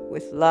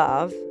 With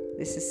love,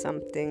 this is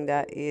something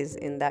that is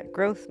in that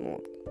growth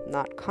mode,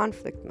 not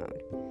conflict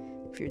mode.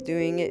 If you're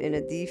doing it in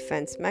a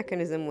defense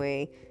mechanism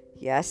way,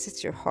 yes,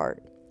 it's your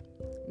heart,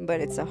 but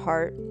it's a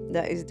heart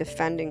that is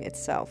defending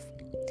itself.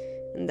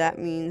 And that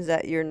means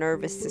that your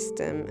nervous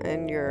system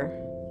and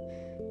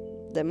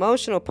the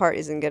emotional part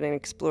isn't getting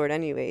explored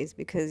anyways,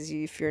 because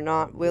if you're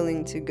not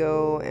willing to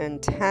go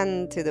and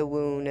tend to the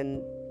wound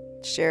and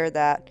share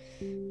that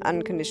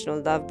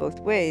unconditional love both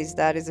ways,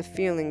 that is a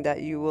feeling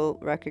that you will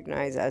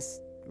recognize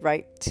as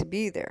right to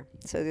be there.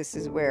 So this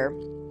is where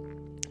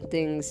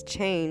things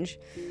change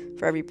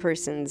for every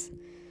person's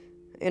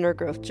inner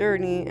growth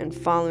journey and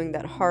following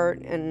that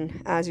heart,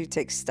 and as you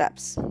take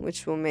steps,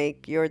 which will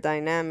make your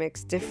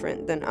dynamics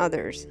different than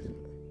others.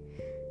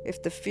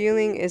 If the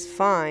feeling is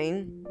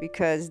fine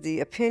because the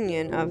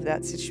opinion of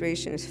that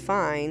situation is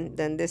fine,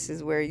 then this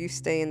is where you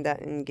stay in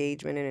that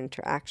engagement and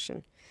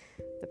interaction.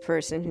 The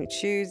person who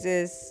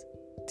chooses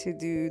to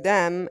do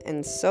them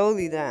and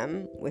solely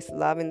them with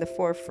love in the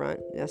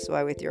forefront, that's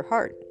why with your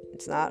heart.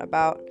 It's not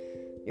about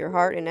your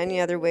heart in any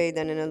other way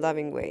than in a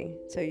loving way.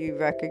 So you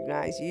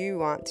recognize you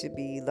want to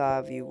be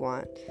love, you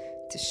want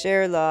to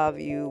share love,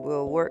 you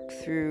will work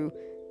through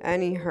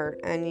any hurt,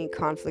 any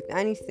conflict,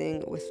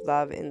 anything with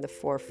love in the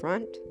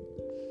forefront.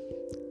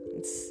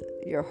 It's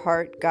your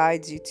heart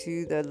guides you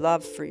to the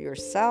love for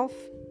yourself.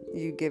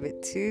 You give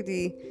it to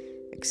the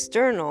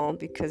external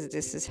because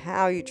this is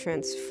how you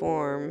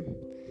transform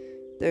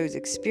those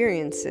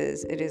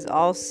experiences. It is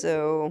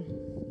also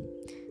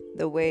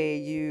the way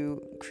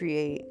you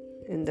create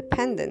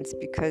independence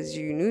because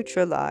you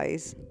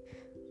neutralize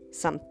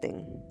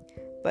something,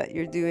 but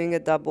you're doing a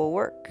double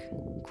work,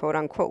 quote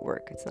unquote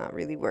work. It's not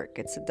really work,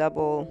 it's a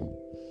double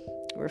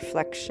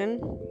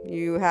reflection.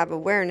 You have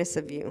awareness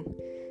of you,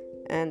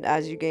 and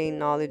as you gain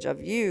knowledge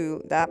of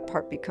you, that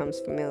part becomes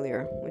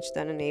familiar, which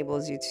then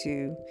enables you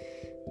to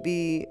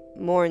be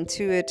more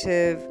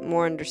intuitive,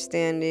 more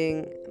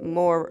understanding,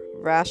 more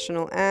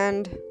rational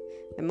and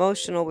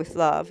emotional with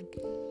love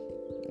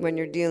when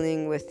you're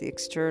dealing with the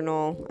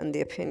external and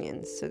the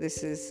opinions. So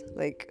this is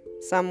like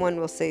someone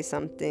will say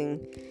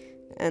something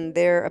and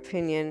their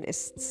opinion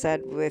is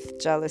said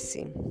with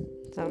jealousy.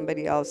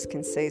 Somebody else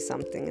can say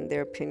something and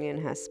their opinion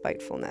has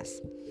spitefulness.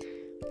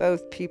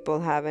 Both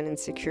people have an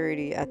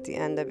insecurity at the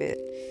end of it.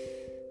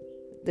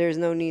 There's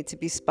no need to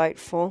be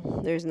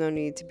spiteful. There's no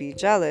need to be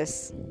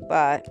jealous.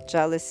 But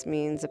jealous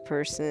means a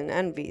person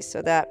envies.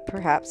 So that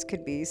perhaps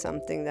could be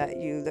something that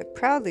you look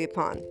proudly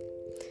upon.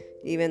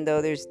 Even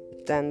though there's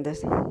then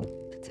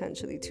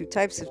potentially two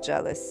types of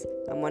jealous.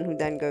 Someone who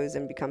then goes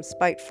and becomes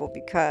spiteful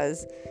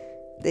because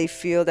they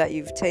feel that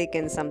you've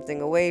taken something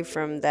away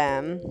from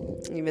them,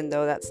 even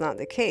though that's not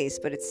the case,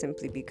 but it's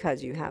simply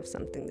because you have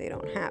something they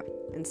don't have.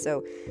 And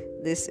so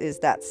this is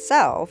that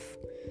self,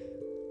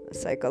 a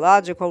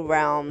psychological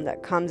realm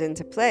that comes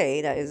into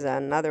play. That is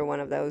another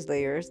one of those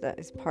layers that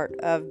is part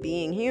of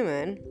being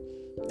human,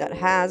 that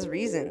has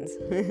reasons.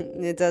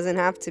 It doesn't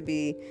have to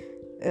be,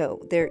 oh,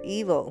 they're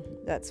evil.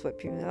 That's what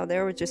people, oh, they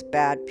were just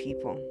bad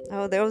people.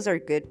 Oh, those are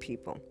good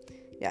people.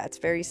 Yeah, it's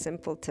very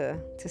simple to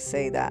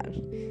say that.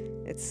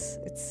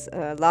 It's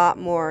a lot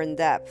more in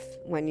depth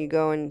when you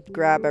go and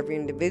grab every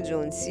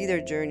individual and see their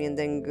journey and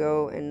then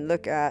go and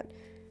look at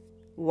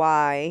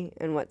why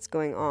and what's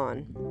going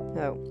on.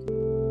 So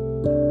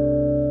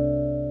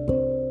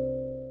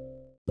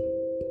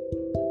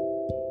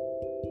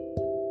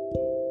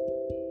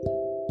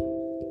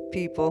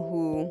people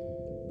who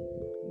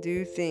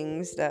do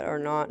things that are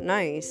not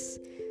nice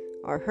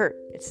are hurt.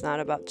 It's not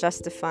about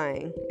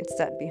justifying. It's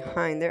that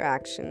behind their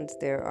actions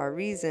there are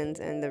reasons,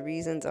 and the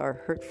reasons are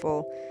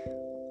hurtful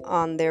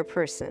on their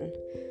person.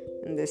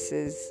 And this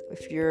is,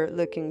 if you're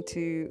looking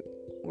to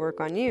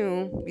work on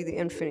you, be the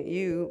infinite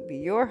you, be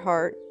your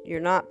heart, you're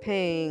not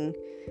paying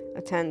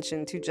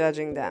attention to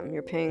judging them.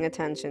 You're paying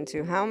attention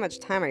to how much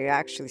time are you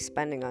actually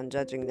spending on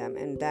judging them,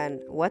 and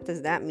then what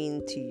does that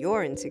mean to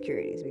your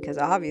insecurities? Because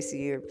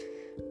obviously you're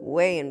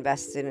way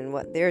invested in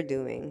what they're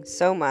doing,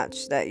 so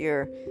much that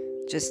you're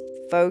just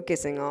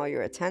focusing all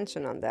your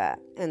attention on that,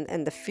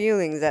 and the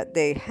feelings that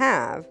they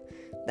have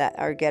that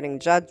are getting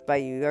judged by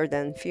you are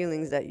then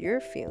feelings that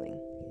you're feeling.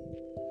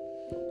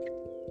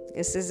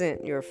 This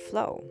isn't your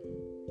flow.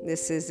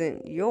 This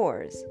isn't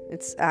yours.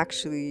 It's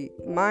actually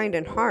mind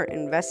and heart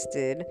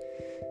invested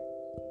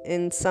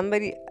in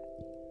somebody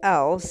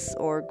else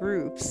or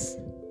groups.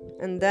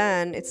 And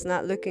then it's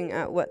not looking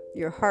at what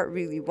your heart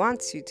really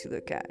wants you to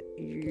look at.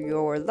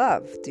 Your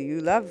love. Do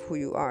you love who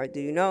you are? Do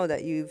you know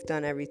that you've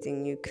done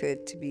everything you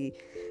could to be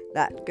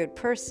that good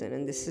person?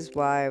 And this is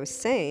why I was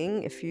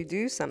saying, if you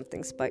do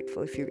something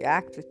spiteful, if you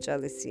react with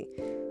jealousy,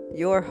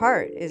 your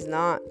heart is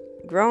not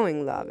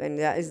growing love, and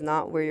that is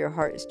not where your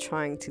heart is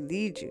trying to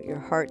lead you. Your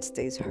heart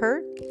stays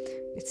hurt.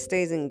 It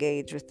stays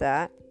engaged with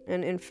that.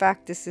 And in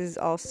fact, this is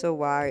also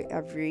why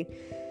every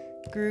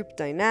group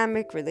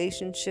dynamic,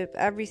 relationship,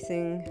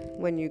 everything,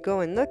 when you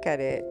go and look at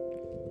it,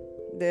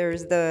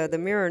 there's the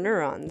mirror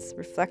neurons,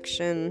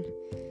 reflection,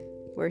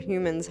 where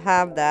humans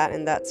have that,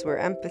 and that's where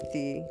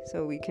empathy,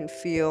 so we can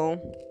feel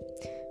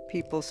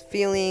people's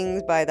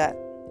feelings by that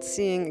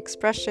seeing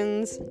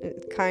expressions.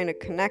 It kind of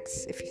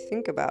connects, if you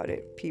think about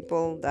it.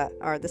 People that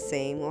are the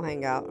same will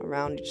hang out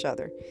around each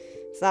other.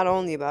 It's not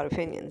only about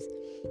opinions.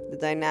 The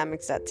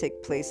dynamics that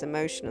take place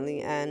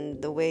emotionally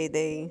and the way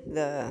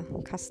the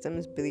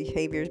customs,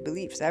 behaviors,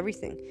 beliefs,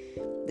 everything.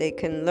 They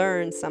can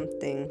learn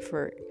something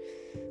for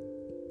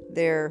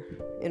their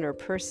inner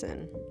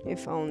person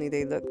if only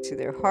they looked to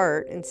their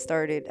heart and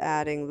started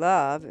adding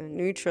love and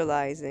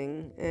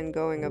neutralizing and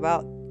going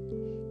about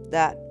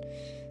that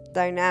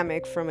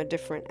dynamic from a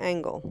different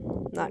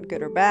angle. Not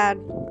good or bad,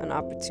 an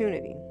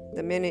opportunity.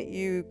 The minute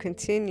you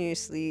continue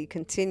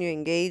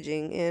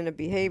engaging in a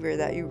behavior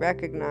that you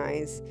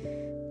recognize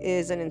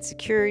is an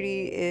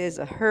insecurity, is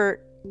a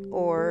hurt,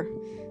 or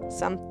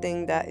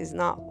something that is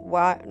not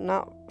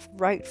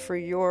right for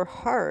your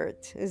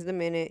heart, is the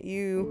minute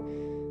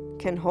you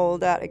can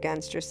hold that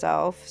against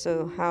yourself.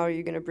 So how are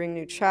you going to bring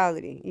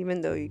neutrality? Even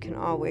though you can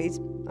always,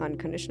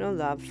 unconditional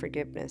love,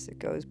 forgiveness, it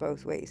goes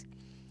both ways.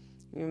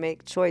 You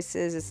make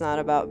choices. It's not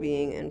about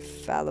being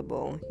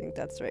infallible. I think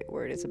that's the right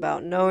word. It's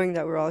about knowing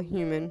that we're all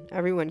human.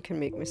 Everyone can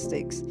make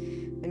mistakes.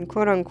 And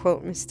quote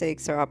unquote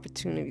mistakes are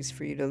opportunities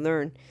for you to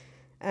learn.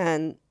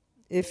 And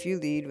if you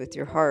lead with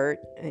your heart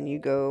and you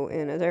go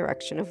in a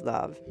direction of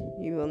love,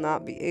 you will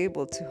not be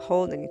able to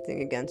hold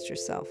anything against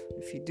yourself.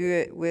 If you do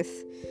it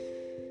with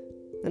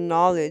the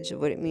knowledge of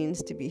what it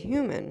means to be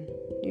human,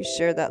 you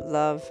share that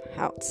love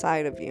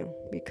outside of you,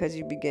 because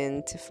you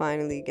begin to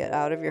finally get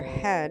out of your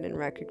head and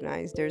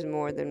recognize there's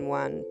more than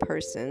one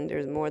person,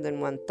 there's more than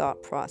one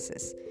thought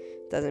process.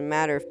 It doesn't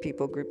matter if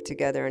people group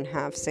together and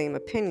have same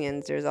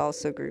opinions, there's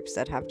also groups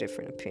that have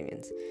different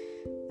opinions.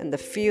 And the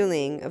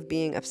feeling of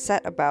being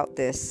upset about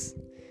this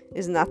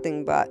is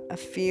nothing but a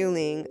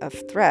feeling of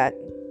threat,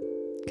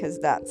 because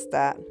that's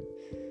that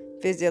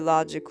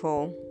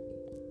physiological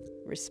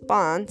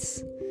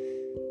response.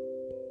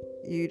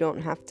 You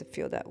don't have to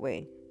feel that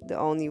way. The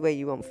only way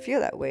you won't feel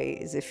that way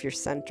is if you're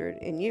centered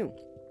in you,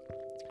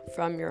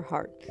 from your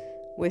heart,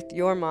 with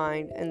your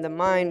mind. And the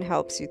mind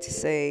helps you to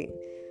say,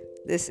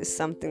 this is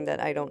something that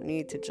I don't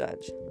need to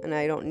judge, and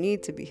I don't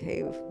need to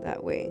behave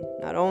that way.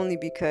 Not only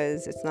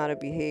because it's not a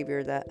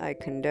behavior that I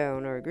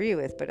condone or agree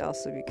with, but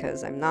also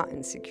because I'm not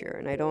insecure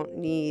and I don't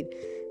need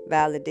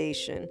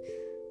validation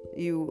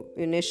you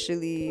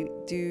initially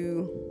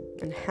do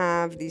and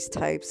have these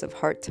types of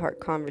heart-to-heart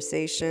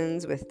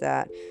conversations with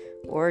that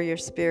warrior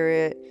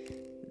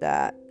spirit,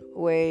 that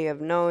way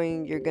of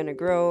knowing you're going to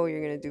grow,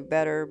 you're going to do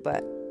better.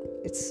 But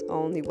it's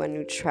only when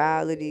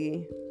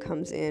neutrality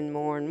comes in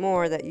more and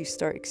more that you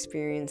start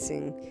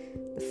experiencing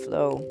the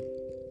flow.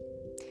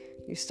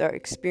 You start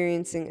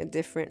experiencing a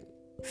different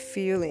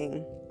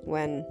feeling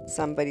when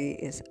somebody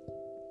is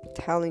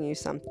telling you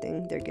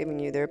something. They're giving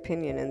you their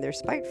opinion and they're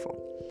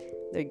spiteful.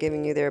 They're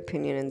giving you their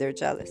opinion and they're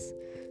jealous.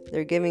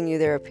 They're giving you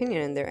their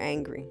opinion and they're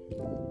angry.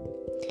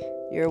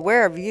 You're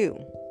aware of you.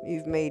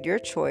 You've made your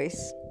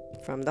choice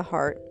from the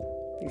heart.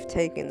 You've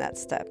taken that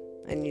step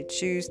and you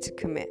choose to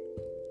commit.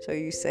 So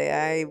you say,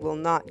 I will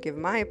not give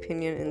my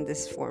opinion in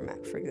this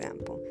format, for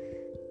example.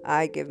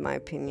 I give my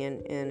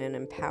opinion in an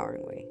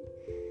empowering way.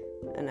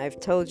 And I've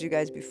told you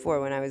guys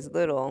before, when I was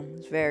little, I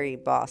was very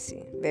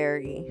bossy,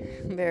 very,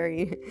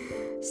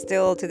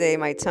 still today,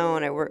 my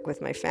tone, I work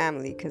with my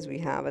family because we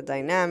have a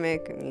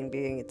dynamic. I mean,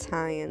 being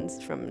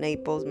Italians from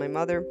Naples, my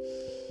mother,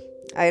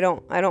 I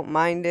don't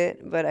mind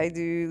it, but I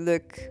do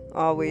look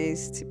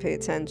always to pay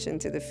attention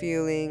to the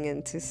feeling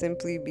and to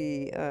simply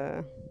be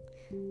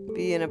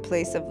in a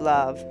place of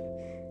love.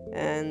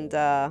 And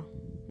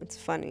it's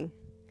funny.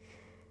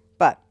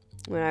 But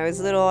when I was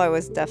little, I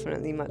was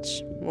definitely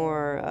much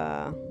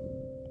more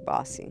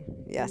bossy,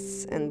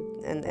 yes, and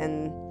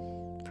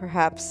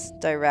perhaps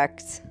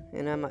direct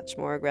in a much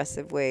more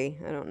aggressive way.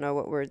 I don't know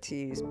what word to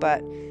use, but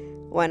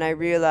when I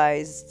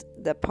realized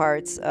the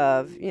parts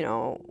of,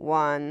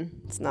 one,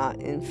 it's not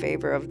in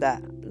favor of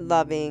that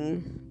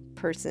loving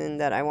person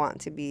that I want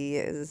to be,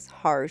 is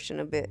harsh and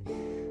a bit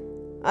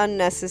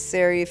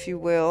unnecessary, if you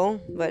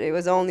will, but it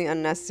was only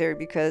unnecessary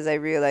because I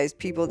realized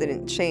people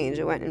didn't change.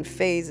 It went in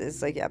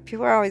phases. Like, yeah,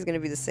 people are always going to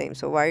be the same,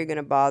 so why are you going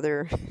to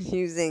bother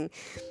using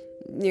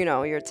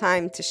your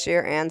time to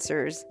share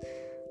answers?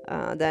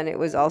 Then it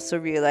was also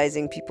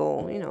realizing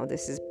people,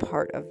 this is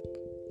part of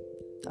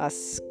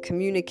us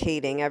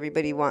communicating.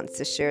 Everybody wants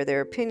to share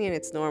their opinion.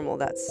 It's normal.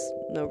 That's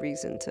no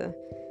reason to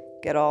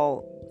get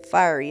all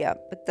fiery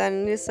up. But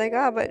then it's like,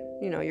 but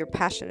you're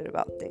passionate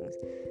about things.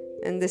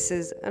 And this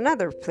is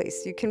another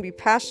place. You can be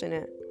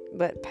passionate,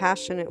 but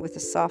passionate with a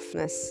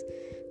softness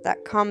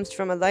that comes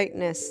from a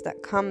lightness,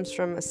 that comes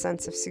from a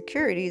sense of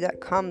security, that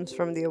comes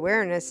from the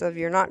awareness of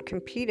you're not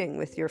competing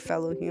with your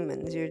fellow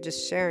humans. You're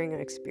just sharing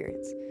an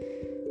experience.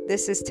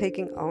 This is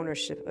taking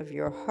ownership of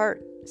your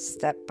heart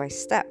step by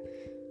step.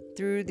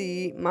 Through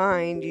the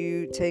mind,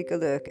 you take a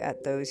look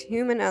at those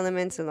human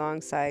elements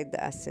alongside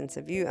the essence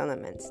of you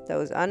elements.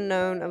 Those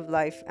unknown of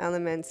life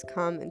elements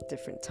come in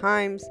different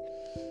times.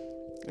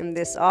 And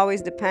this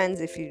always depends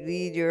if you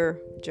lead your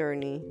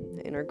journey,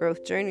 the inner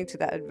growth journey, to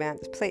that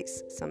advanced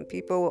place. Some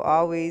people will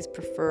always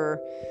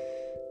prefer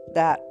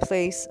that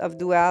place of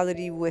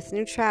duality with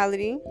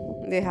neutrality.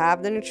 They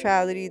have the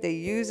neutrality, they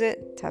use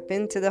it, tap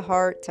into the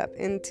heart, tap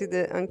into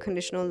the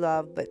unconditional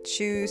love, but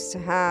choose to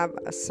have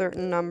a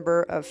certain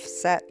number of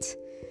set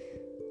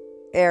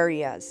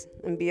areas.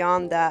 And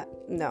beyond that,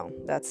 no,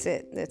 that's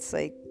it. It's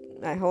like,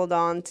 I hold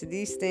on to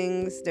these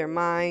things, they're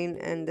mine,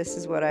 and this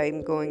is what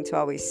I'm going to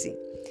always see.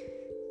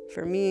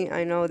 For me,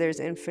 I know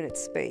there's infinite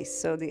space,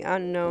 so the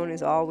unknown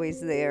is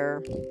always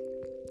there,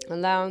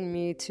 allowing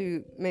me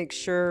to make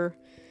sure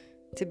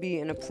to be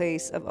in a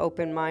place of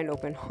open mind,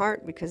 open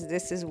heart, because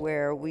this is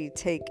where we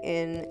take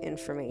in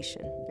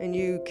information. And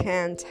you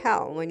can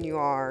tell when you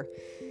are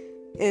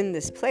in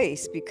this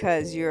place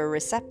because you're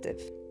receptive.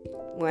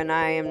 When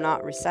I am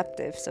not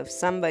receptive, so if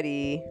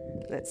somebody,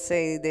 let's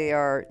say they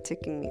are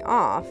ticking me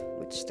off,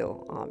 which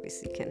still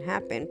obviously can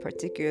happen,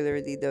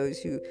 particularly those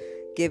who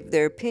give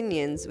their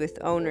opinions with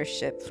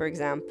ownership. For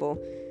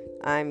example,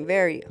 I'm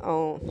very,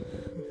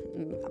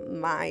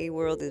 my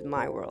world is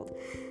my world.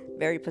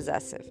 Very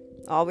possessive.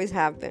 Always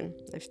have been.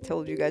 I've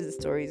told you guys the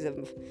stories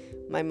of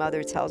my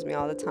mother tells me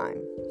all the time.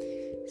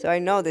 So I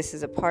know this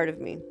is a part of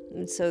me.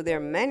 And so there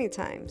are many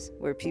times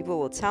where people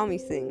will tell me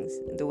things.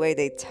 The way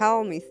they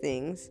tell me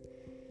things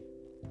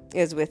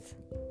is with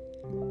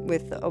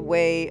a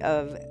way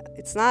of,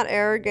 it's not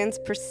arrogance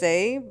per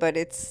se, but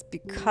it's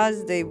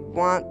because they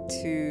want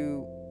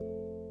to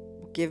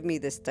give me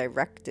this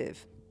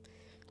directive.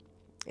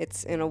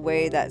 It's in a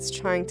way that's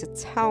trying to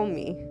tell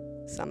me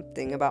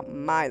something about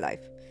my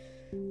life.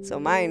 So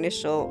my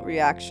initial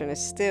reaction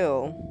is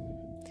still,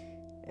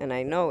 and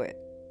I know it,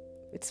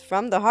 it's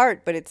from the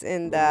heart, but it's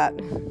in that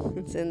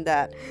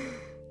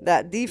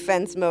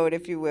defense mode,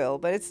 if you will.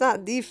 But it's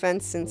not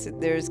defense, since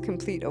there's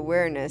complete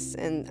awareness,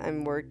 and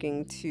I'm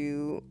working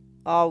to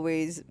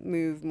always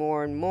move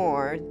more and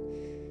more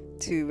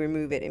to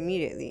remove it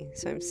immediately.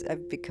 So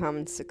I've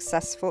become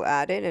successful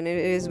at it, and it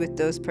is with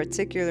those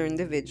particular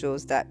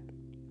individuals that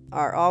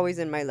are always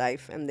in my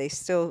life, and they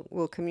still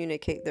will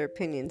communicate their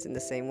opinions in the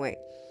same way.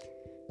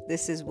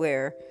 This is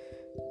where,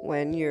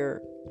 when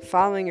you're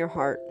following your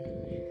heart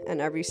and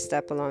every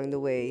step along the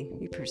way,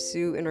 you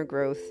pursue inner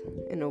growth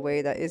in a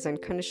way that is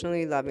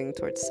unconditionally loving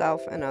towards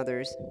self and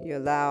others. You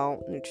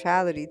allow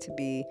neutrality to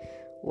be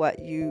what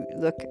you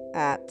look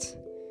at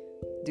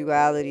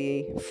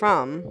duality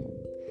from,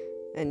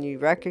 and you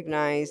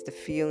recognize the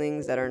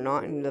feelings that are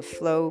not in the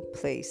flow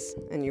place,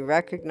 and you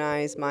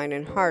recognize mind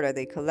and heart. Are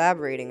they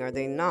collaborating? Are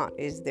they not?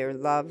 Is there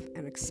love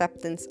and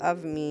acceptance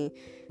of me?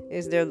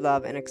 Is there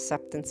love and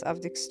acceptance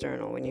of the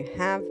external? When you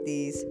have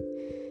these,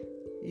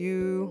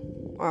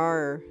 you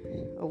are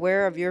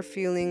aware of your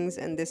feelings,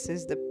 and this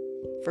is the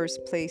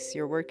first place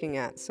you're working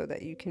at, so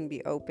that you can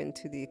be open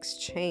to the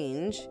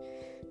exchange,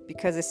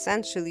 because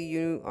essentially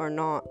you are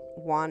not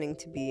wanting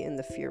to be in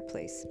the fear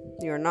place.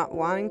 You are not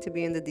wanting to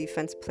be in the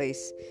defense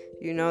place.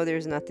 You know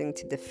there's nothing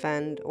to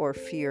defend or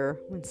fear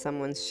when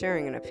someone's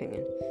sharing an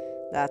opinion.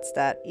 That's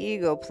that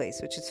ego place,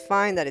 which is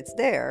fine that it's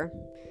there,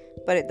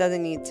 but it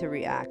doesn't need to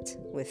react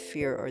with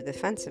fear or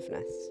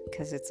defensiveness,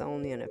 because it's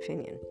only an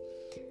opinion.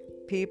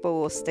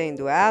 People will stay in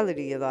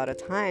duality a lot of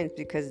times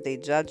because they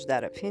judge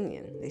that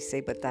opinion. They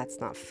say, but that's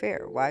not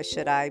fair. Why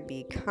should I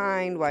be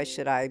kind? Why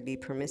should I be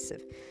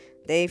permissive?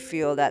 They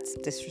feel that's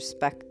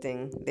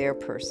disrespecting their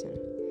person.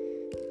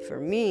 For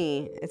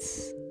me,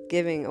 it's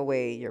giving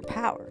away your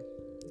power,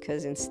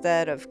 because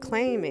instead of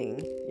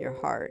claiming your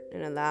heart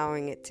and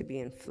allowing it to be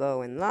in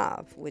flow and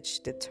love,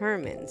 which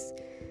determines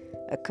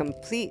a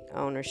complete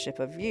ownership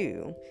of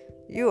you,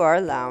 you are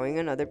allowing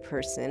another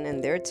person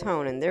and their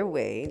tone and their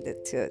way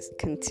to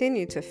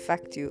continue to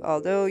affect you,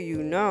 although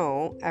you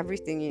know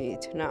everything you need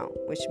to know,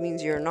 which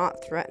means you're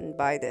not threatened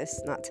by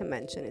this, not to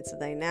mention it's a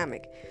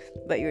dynamic,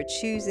 but you're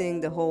choosing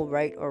the whole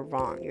right or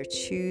wrong. You're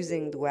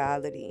choosing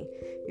duality.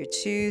 You're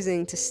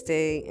choosing to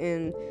stay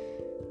in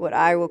what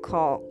I will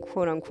call,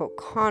 quote unquote,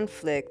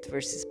 conflict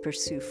versus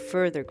pursue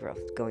further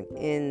growth, going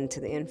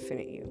into the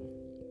infinite you.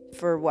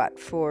 For what?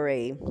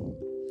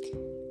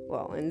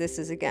 And this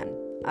is again,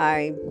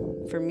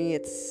 for me,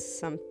 it's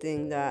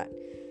something that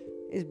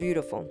is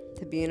beautiful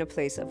to be in a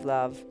place of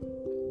love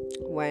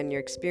when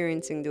you're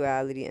experiencing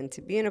duality, and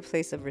to be in a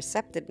place of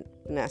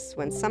receptiveness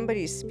when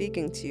somebody is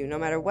speaking to you, no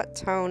matter what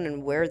tone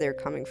and where they're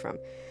coming from.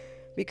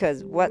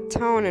 Because what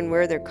tone and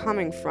where they're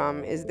coming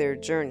from is their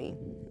journey.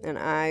 And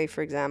I,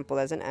 for example,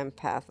 as an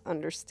empath,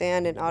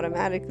 understand and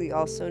automatically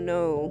also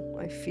know,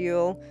 I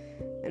feel,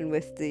 and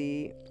with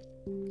the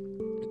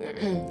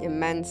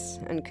immense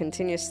and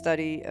continuous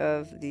study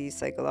of the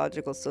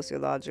psychological,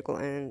 sociological,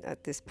 and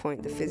at this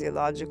point the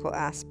physiological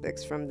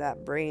aspects from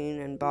that brain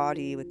and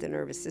body with the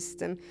nervous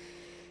system,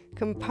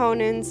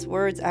 components,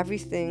 words,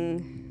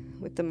 everything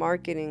with the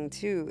marketing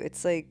too.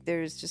 It's like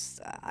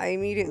I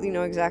immediately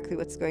know exactly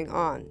what's going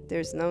on.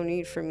 There's no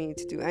need for me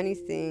to do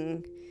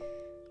anything.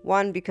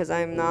 One, because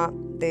I'm not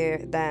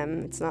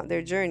them. It's not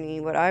their journey.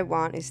 What I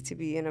want is to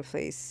be in a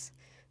place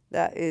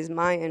that is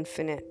my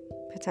infinite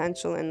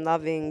potential and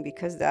loving,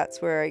 because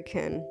that's where I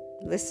can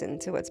listen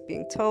to what's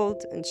being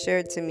told and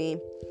shared to me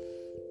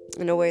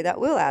in a way that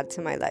will add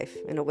to my life,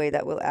 in a way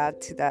that will add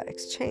to that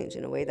exchange,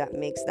 in a way that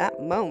makes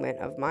that moment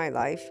of my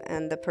life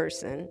and the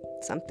person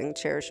something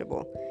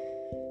cherishable.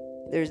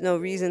 There's no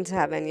reason to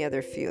have any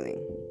other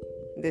feeling.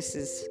 This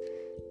is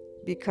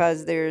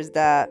because there's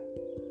that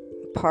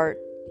part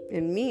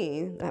in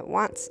me that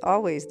wants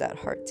always that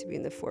heart to be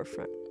in the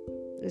forefront.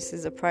 This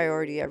is a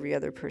priority every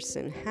other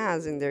person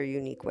has in their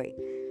unique way.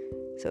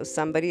 So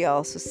somebody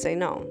else will say,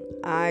 no,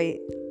 I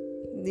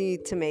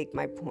need to make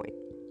my point.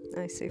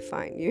 I say,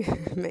 fine, you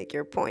make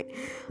your point.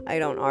 I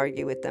don't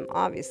argue with them,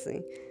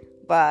 obviously.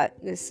 But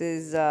this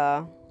is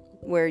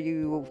where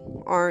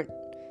you aren't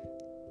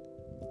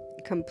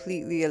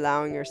completely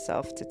allowing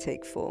yourself to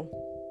take full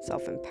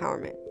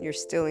self-empowerment. You're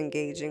still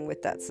engaging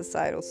with that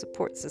societal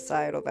support,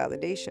 societal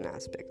validation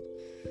aspect,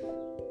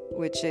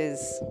 which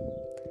is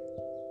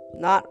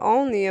not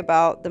only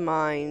about the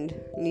mind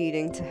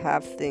needing to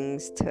have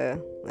things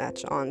to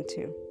latch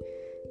onto.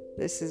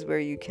 This is where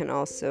you can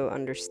also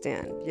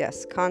understand.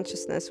 Yes,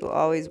 consciousness will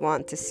always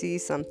want to see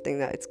something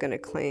that it's going to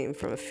claim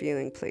from a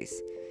feeling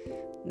place.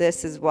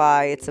 This is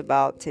why it's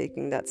about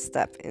taking that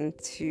step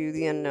into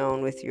the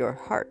unknown with your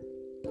heart.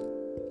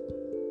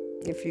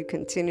 If you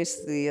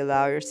continuously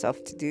allow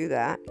yourself to do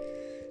that,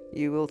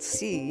 you will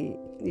see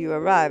you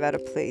arrive at a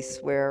place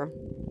where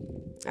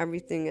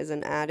everything is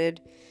an added,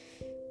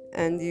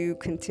 and you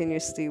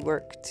continuously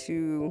work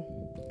to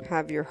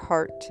have your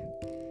heart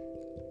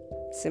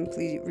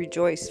simply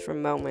rejoice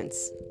from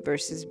moments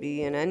versus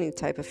be in any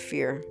type of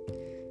fear,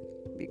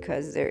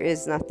 because there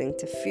is nothing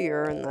to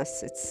fear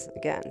unless it's,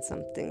 again,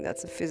 something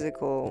that's a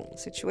physical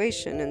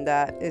situation, and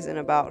that isn't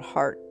about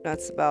heart.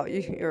 That's about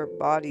your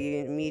body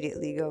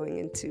immediately going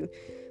into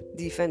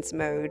defense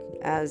mode,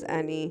 as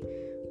any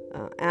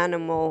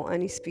animal,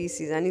 any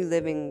species, any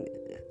living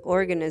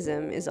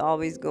organism is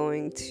always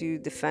going to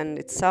defend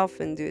itself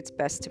and do its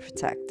best to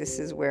protect. This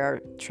is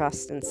where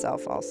trust in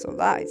self also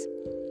lies.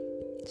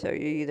 So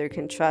you either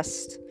can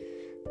trust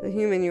the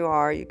human you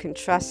are, you can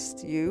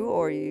trust you,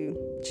 or you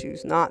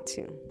choose not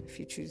to. If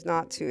you choose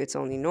not to, it's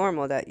only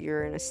normal that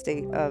you're in a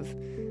state of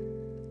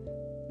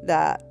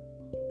that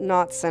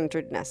not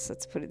centeredness,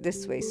 let's put it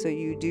this way. So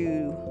you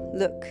do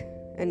look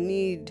and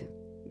need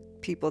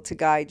people to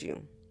guide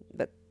you.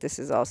 But this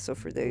is also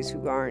for those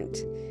who aren't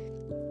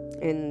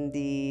in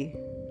the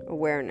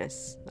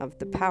awareness of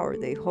the power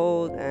they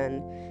hold,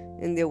 and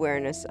in the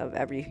awareness of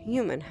every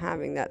human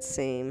having that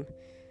same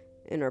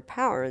inner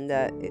power, and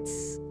that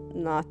it's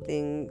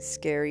nothing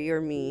scary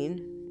or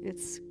mean.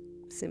 It's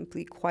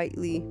simply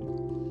quietly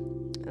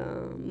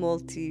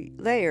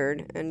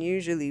multi-layered, and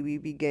usually we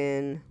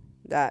begin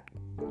that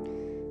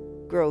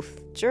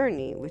growth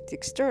journey with the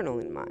external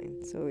in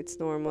mind. So it's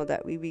normal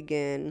that we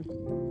begin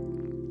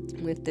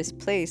with this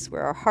place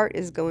where our heart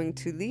is going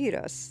to lead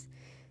us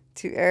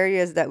to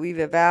areas that we've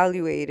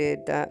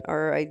evaluated that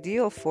are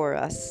ideal for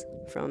us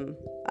from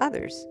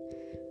others.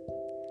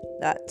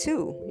 That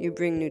too, you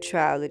bring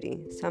neutrality.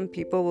 Some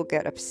people will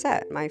get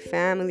upset. My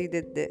family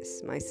did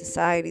this, my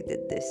society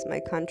did this,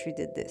 my country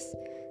did this.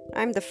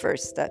 I'm the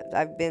first that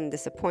I've been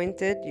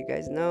disappointed. You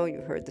guys know,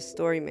 you've heard the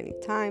story many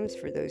times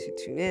for those who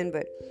tune in,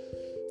 but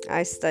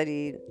I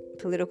studied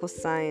political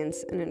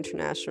science and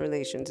international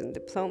relations and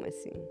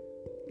diplomacy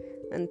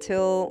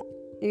until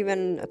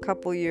even a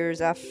couple years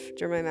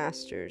after my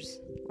master's,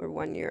 or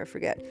 1 year, I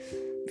forget,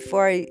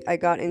 before I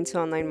got into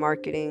online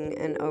marketing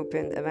and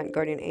opened Event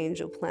Guardian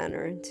Angel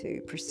Planner to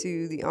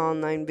pursue the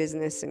online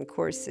business and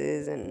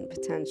courses and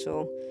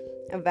potential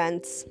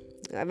events.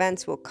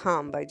 Events will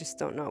come, but I just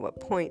don't know at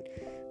what point.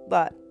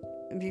 But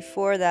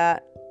before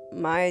that,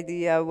 my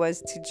idea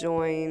was to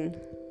join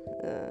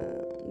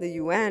the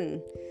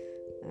UN.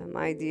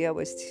 My idea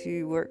was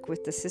to work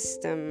with the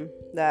system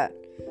that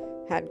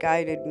had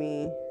guided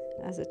me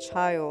as a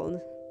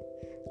child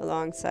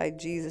alongside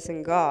Jesus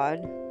and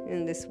God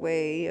in this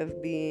way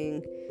of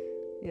being,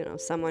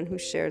 someone who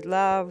shared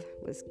love,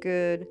 was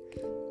good,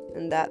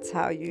 and that's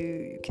how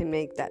you can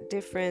make that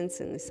difference.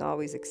 And this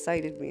always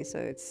excited me, so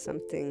it's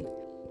something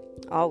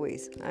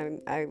always.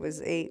 I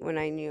was 8 when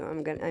I knew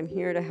I'm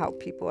here to help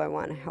people. I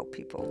want to help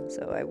people,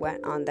 so I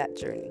went on that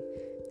journey.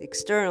 The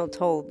external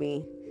told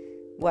me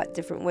what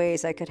different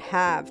ways I could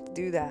have to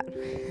do that.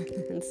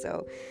 And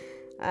so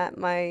at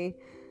my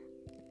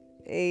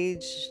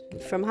age,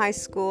 from high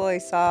school, I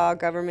saw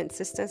government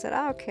system. I said,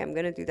 okay, I'm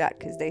going to do that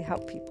because they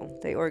help people.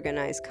 They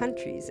organize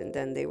countries and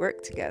then they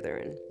work together.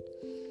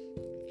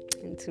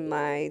 And to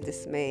my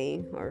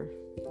dismay, or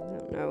I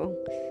don't know,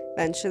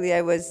 eventually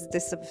I was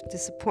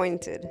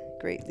disappointed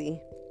greatly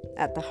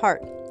at the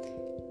heart.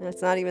 And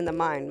it's not even the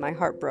mind. My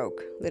heart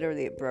broke.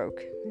 Literally, it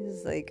broke. It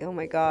was like, oh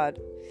my God.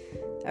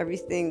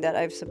 Everything that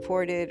I've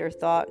supported or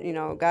thought,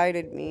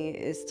 guided me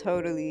is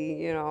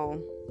totally,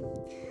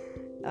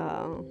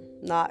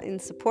 not in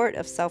support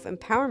of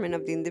self-empowerment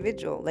of the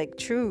individual, like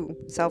true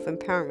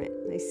self-empowerment.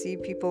 I see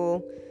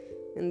people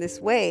in this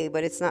way,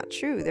 but it's not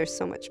true. There's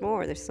so much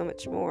more.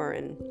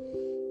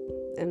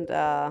 And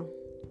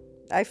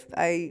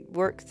I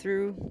work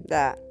through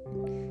that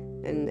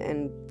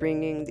and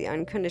bringing the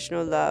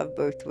unconditional love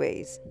both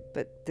ways.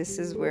 But this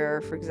is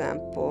where, for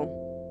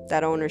example,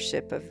 that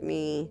ownership of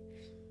me,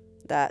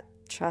 that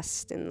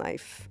trust in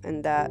life,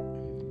 and that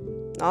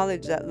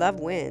knowledge that love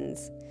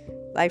wins,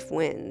 life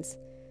wins,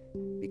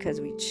 because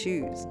we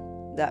choose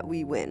that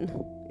we win.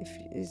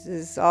 This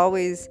is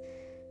always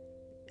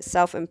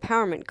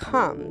self-empowerment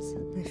comes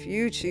if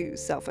you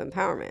choose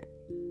self-empowerment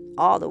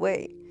all the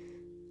way.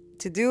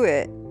 To do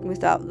it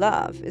without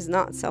love is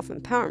not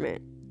self-empowerment.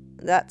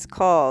 That's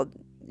called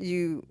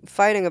you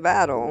fighting a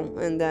battle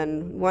and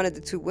then one of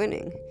the two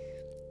winning.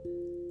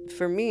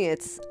 For me,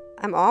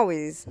 I'm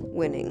always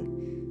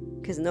winning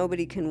because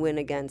nobody can win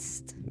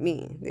against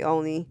me. The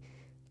only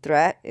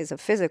threat is a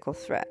physical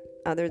threat.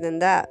 Other than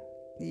that,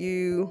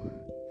 you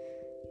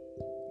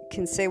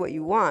can say what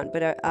you want,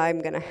 but I'm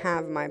going to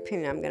have my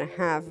opinion. I'm going to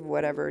have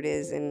whatever it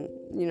is, and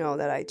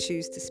that I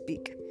choose to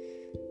speak.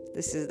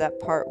 This is that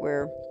part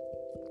where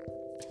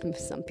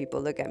some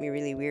people look at me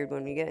really weird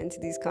when we get into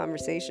these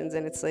conversations,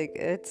 and it's like,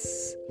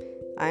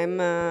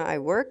 I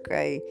work,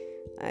 I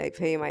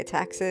pay my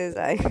taxes,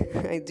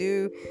 I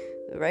do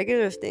the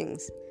regular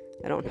things.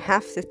 I don't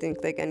have to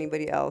think like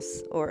anybody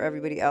else or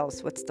everybody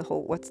else. What's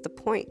the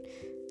point?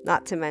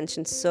 Not to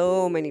mention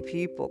so many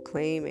people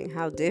claiming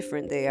how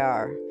different they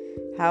are,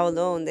 how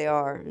alone they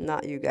are.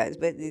 Not you guys,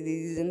 but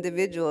these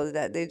individuals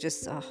that they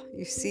just,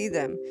 you see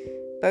them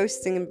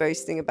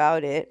boasting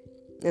about it.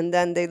 And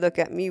then they look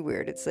at me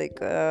weird. It's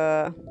like,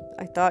 I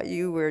thought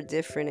you were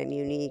different and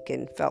unique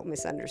and felt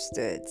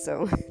misunderstood.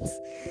 So,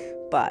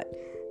 but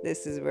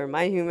this is where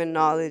my human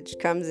knowledge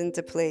comes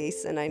into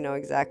place, and I know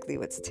exactly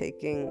what's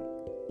taking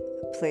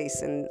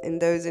place in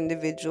those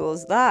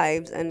individuals'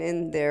 lives and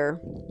in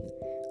their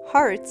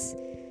hearts.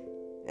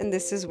 And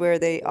this is where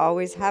they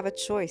always have a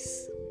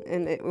choice,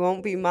 and it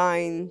won't be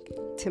mine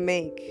to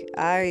make.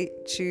 I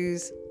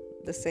choose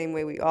the same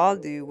way we all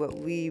do what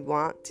we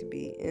want to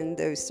be in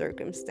those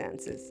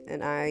circumstances,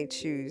 and I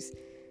choose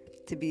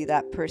to be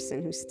that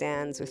person who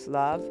stands with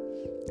love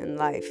and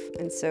life.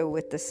 And so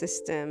with the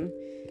system,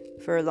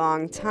 for a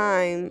long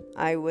time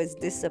I was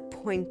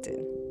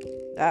disappointed.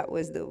 That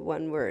was the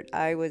one word.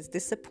 I was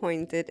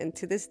disappointed, and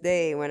to this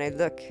day when I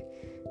look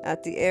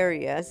at the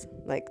areas,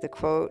 like the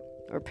quote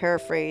or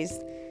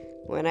paraphrased,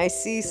 when I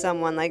see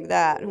someone like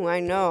that who I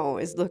know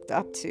is looked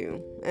up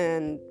to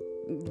and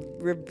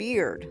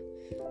revered,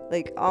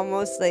 like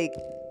almost like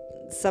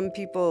some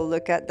people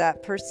look at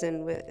that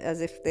person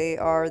as if they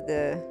are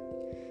the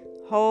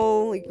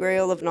holy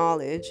grail of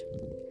knowledge.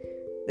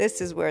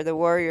 This is where the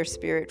warrior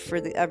spirit for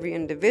every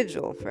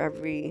individual, for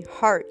every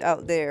heart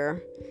out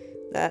there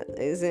that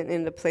isn't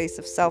in the place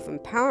of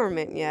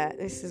self-empowerment yet,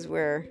 this is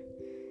where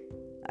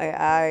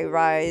I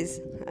rise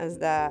as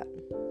that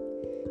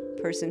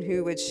person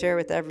who would share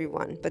with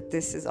everyone. But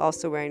this is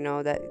also where I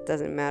know that it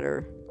doesn't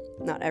matter.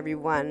 Not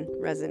everyone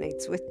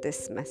resonates with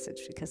this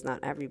message, because not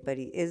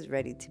everybody is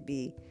ready to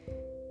be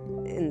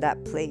in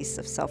that place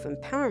of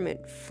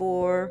self-empowerment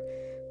for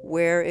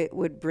where it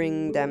would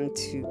bring them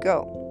to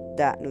go.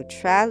 That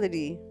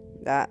neutrality,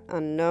 that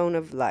unknown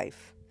of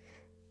life,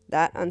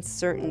 that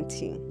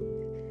uncertainty,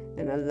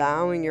 and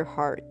allowing your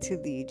heart to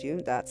lead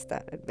you, that's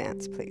that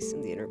advanced place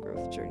in the inner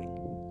growth journey.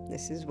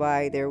 This is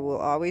why there will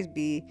always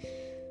be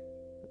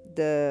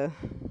the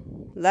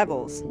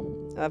levels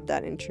of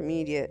that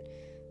intermediate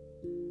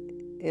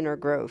inner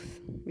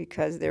growth,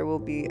 because there will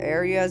be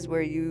areas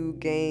where you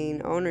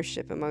gain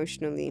ownership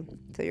emotionally,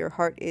 so your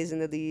heart is in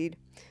the lead,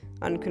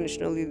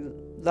 unconditionally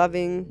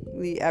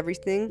lovingly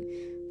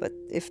everything. But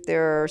if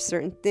there are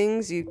certain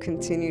things you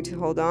continue to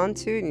hold on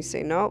to and you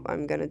say, no,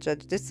 I'm going to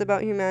judge this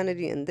about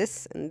humanity and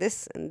this and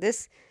this and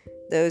this,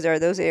 those are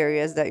those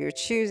areas that you're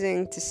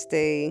choosing to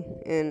stay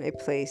in a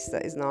place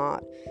that is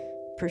not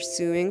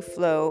pursuing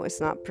flow. It's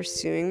not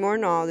pursuing more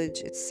knowledge.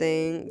 It's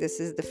saying,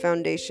 this is the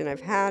foundation I've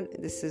had,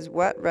 this is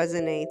what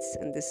resonates,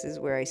 and this is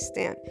where I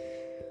stand.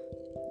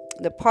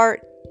 The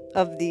part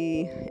of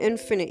the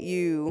infinite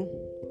you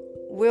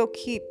will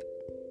keep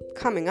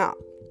coming up,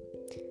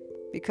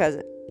 because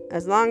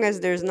as long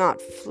as there's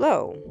not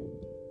flow,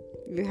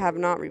 you have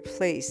not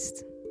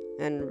replaced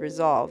and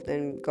resolved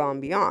and gone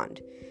beyond.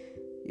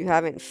 You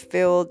haven't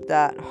filled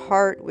that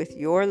heart with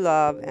your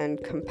love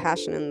and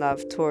compassion and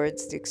love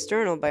towards the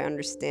external by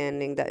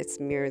understanding that it's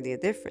merely a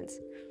difference.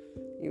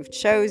 You've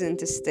chosen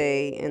to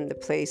stay in the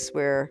place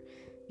where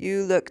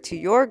you look to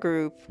your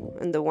group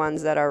and the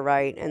ones that are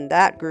right, and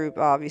that group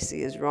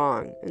obviously is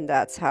wrong, and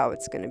that's how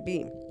it's going to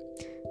be.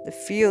 The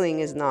feeling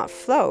is not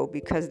flow,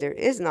 because there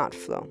is not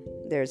flow.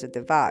 There's a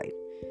divide.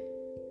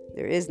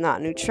 There is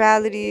not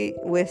neutrality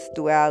with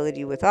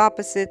duality with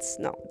opposites.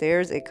 No,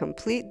 there's a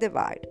complete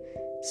divide.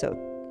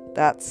 So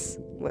that's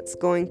what's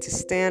going to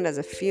stand as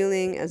a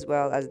feeling as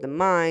well as the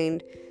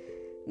mind.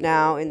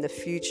 Now, in the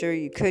future,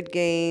 you could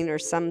gain, or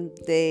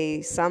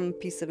someday, some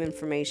piece of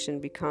information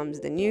becomes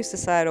the new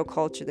societal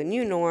culture, the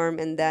new norm,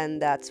 and then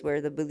that's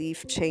where the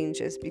belief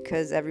changes,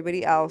 because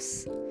everybody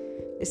else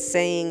is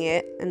saying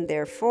it, and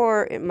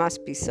therefore it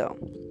must be so.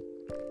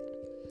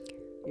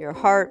 Your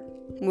heart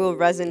will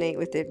resonate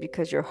with it,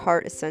 because your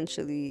heart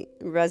essentially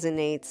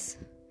resonates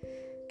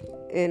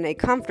in a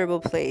comfortable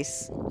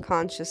place,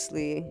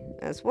 consciously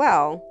as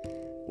well,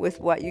 with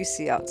what you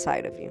see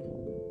outside of you.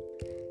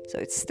 So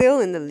it's still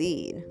in the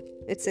lead.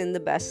 It's in the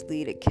best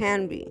lead it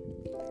can be.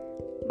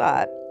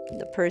 But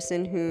the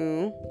person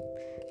who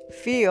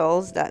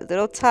feels that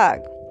little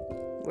tug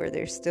where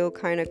they're still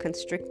kind of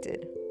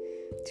constricted,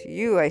 to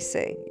you I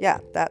say, yeah,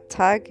 that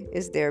tug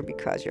is there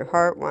because your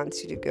heart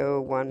wants you to go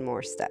one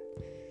more step.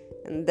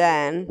 And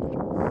then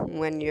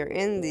when you're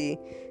in the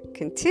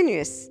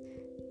continuous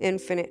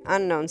infinite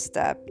unknown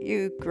step,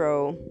 you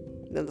grow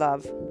the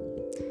love,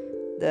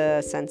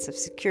 the sense of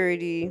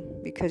security,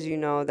 because you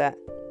know that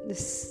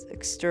this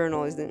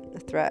external isn't a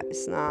threat.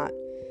 It's not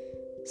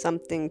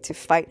something to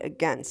fight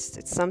against.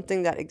 It's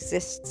something that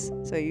exists.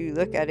 So you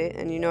look at it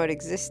and you know it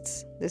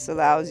exists. This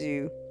allows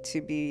you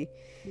to be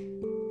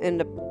in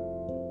the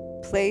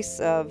place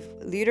of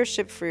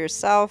leadership for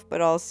yourself,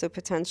 but also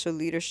potential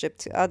leadership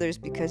to others,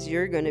 because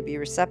you're going to be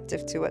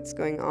receptive to what's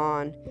going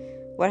on.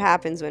 What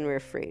happens when we're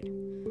afraid?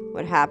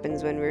 What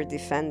happens when we're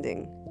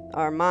defending?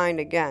 Our mind,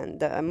 again,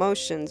 the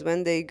emotions,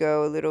 when they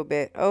go a little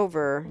bit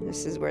over,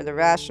 this is where the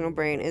rational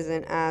brain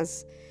isn't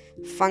as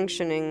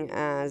functioning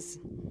as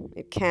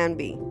it can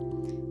be.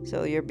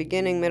 So your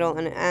beginning, middle,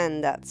 and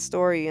end, that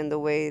story and the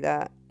way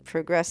that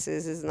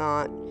progresses it's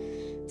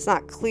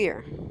not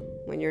clear.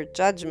 When your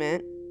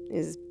judgment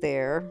is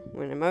there,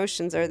 when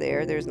emotions are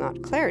there, there's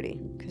not clarity,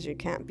 because you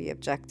can't be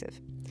objective.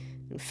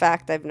 In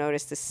fact, I've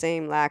noticed the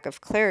same lack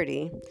of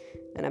clarity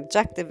and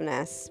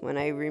objectiveness when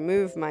I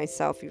remove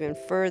myself even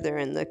further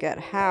and look at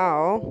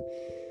how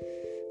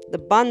the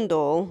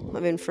bundle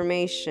of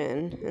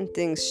information and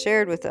things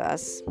shared with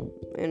us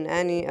in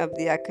any of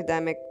the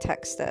academic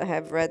texts that I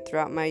have read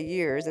throughout my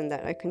years and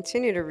that I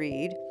continue to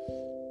read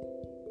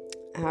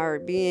are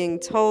being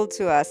told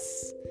to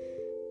us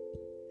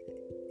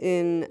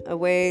in a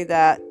way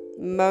that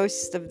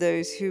most of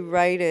those who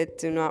write it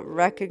do not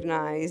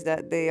recognize,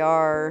 that they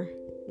are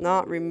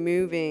not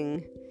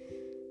removing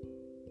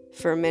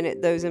for a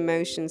minute those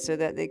emotions so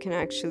that they can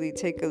actually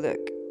take a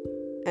look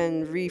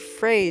and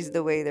rephrase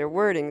the way they're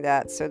wording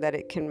that so that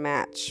it can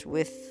match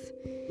with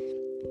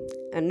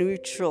a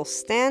neutral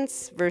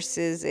stance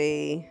versus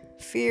a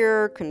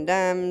fear,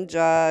 condemn,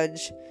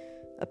 judge,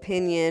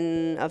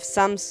 opinion of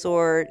some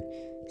sort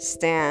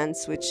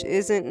stance, which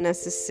isn't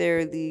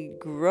necessarily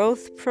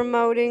growth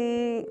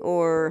promoting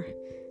or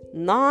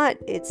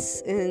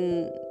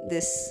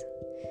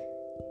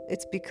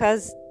It's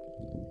because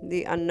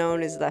the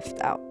unknown is left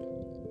out.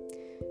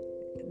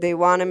 They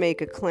want to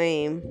make a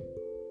claim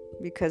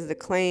because the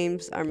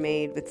claims are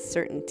made with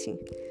certainty.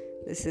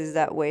 This is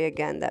that way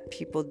again that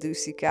people do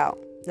seek out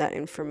that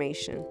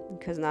information,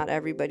 because not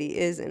everybody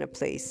is in a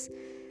place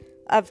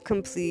of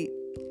complete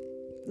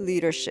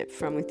leadership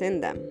from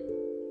within them.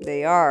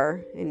 They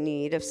are in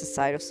need of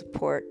societal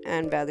support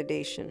and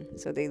validation.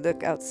 So they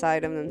look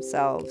outside of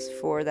themselves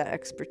for that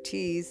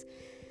expertise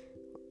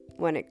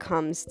when it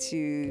comes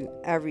to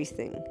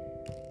everything.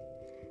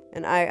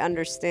 And I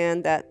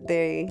understand that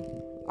they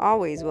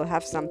always will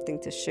have something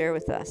to share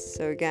with us.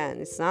 So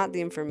again, it's not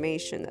the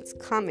information that's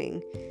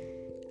coming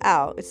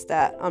out, it's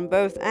that on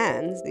both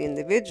ends, the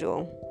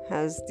individual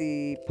has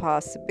the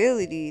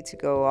possibility to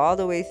go all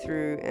the way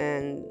through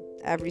and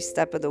every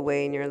step of the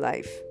way in your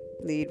life.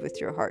 Lead with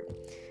your heart.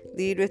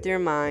 Lead with your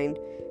mind,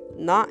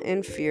 not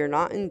in fear,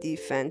 not in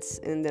defense,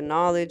 in the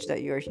knowledge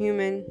that you're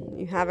human.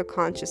 You have a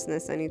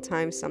consciousness.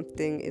 Anytime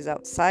something is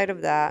outside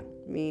of that,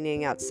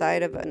 meaning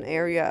outside of an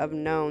area of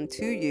known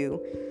to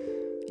you,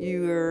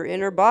 your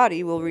inner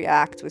body will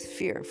react with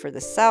fear for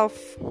the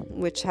self,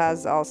 which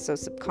has also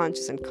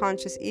subconscious and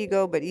conscious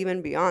ego, but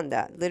even beyond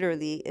that,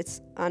 literally, it's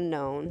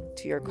unknown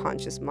to your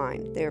conscious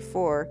mind.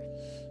 Therefore,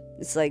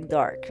 it's like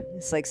dark.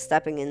 It's like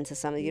stepping into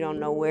something. You don't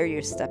know where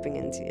you're stepping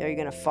into. Are you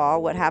going to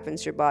fall? What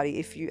happens to your body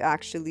if you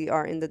actually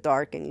are in the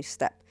dark and you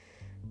step?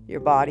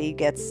 Your body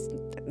gets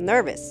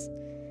nervous.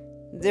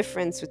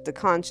 Difference with the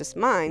conscious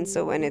mind,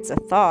 so when it's a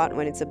thought,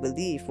 when it's a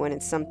belief, when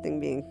it's something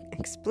being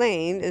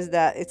explained, is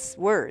that it's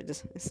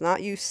words. It's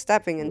not you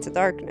stepping into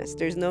darkness.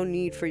 There's no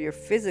need for your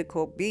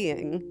physical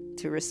being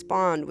to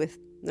respond with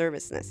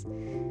nervousness.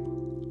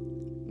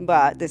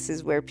 But this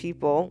is where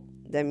people,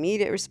 the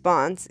immediate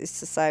response is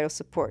societal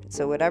support.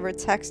 So whatever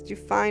text you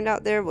find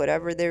out there,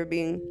 whatever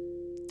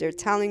they're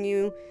telling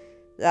you,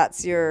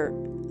 that's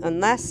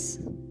unless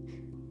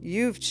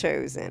you've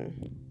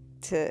chosen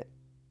to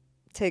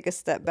take a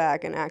step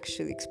back and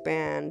actually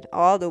expand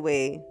all the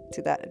way to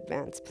that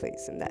advanced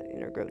place in that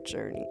inner growth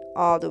journey,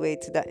 all the way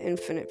to that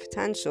infinite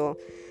potential,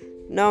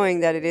 knowing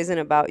that it isn't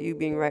about you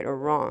being right or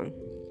wrong.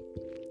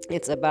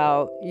 It's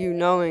about you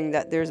knowing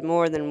that there's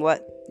more than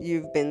what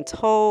you've been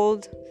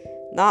told,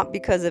 not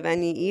because of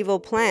any evil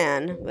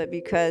plan, but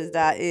because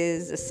that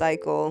is a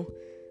cycle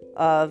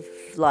of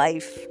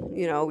life.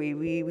 You know,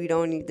 we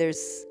don't need,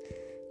 there's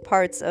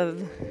parts of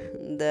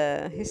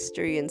the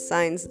history and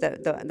science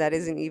that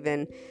isn't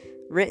even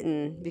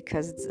written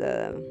because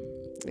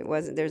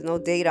there's no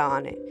data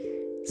on it.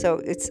 So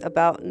it's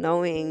about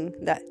knowing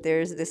that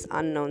there's this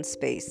unknown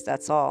space.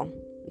 That's all.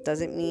 It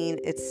doesn't mean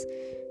it's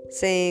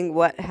saying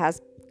what has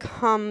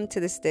come to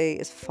this day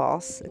is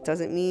false. It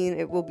doesn't mean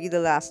it will be the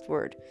last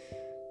word.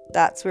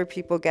 That's where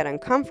people get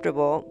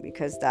uncomfortable,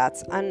 because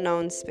that's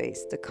unknown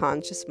space. The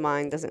conscious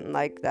mind doesn't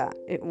like that.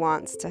 It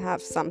wants to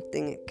have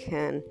something it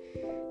can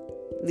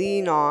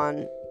lean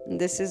on.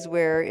 This is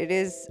where it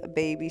is a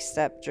baby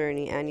step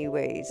journey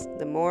anyways.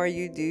 The more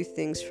you do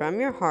things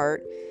from your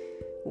heart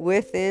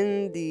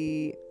within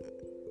the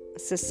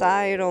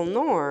societal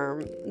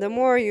norm, the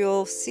more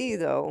you'll see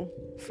though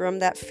from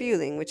that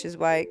feeling, which is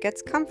why it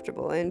gets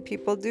comfortable, and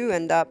people do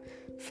end up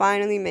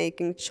finally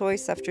making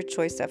choice after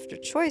choice after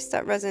choice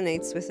that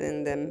resonates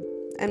within them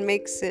and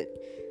makes it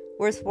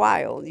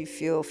worthwhile. You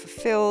feel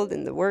fulfilled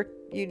in the work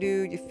you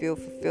do. You feel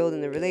fulfilled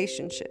in the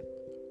relationship.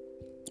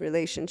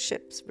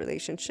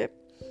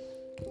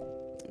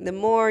 The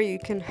more you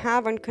can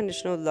have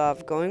unconditional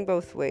love going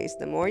both ways,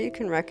 the more you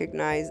can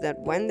recognize that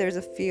when there's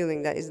a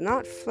feeling that is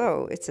not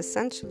flow, it's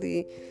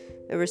essentially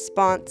a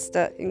response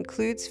that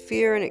includes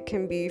fear, and it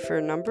can be for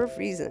a number of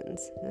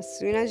reasons. As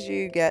soon as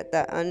you get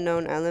that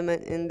unknown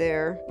element in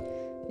there,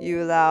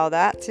 you allow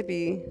that to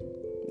be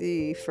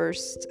the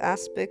first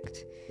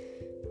aspect.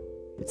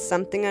 It's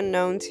something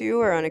unknown to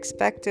you or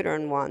unexpected or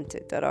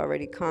unwanted that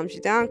already calms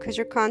you down, because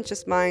your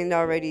conscious mind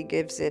already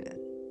gives it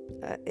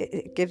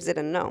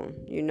a known.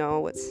 You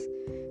know what's.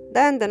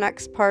 Then the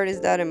next part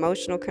is that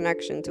emotional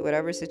connection to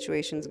whatever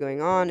situation's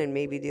going on, and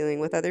maybe dealing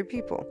with other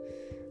people.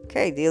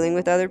 Okay, dealing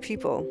with other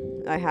people.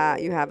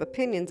 You have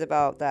opinions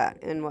about that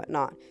and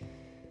whatnot.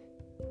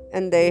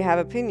 And they have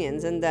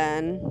opinions. And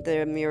then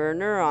the mirror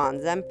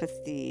neurons,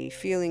 empathy,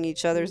 feeling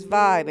each other's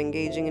vibe,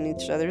 engaging in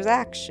each other's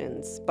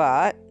actions.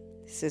 But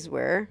this is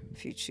where,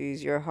 if you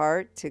choose your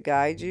heart to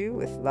guide you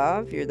with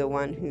love, you're the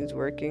one who's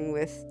working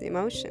with the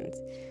emotions.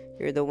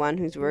 You're the one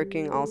who's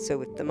working also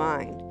with the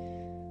mind.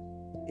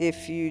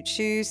 If you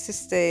choose to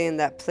stay in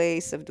that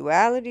place of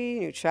duality,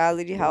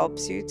 neutrality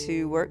helps you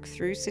to work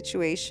through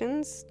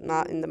situations,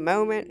 not in the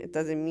moment. It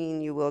doesn't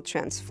mean you will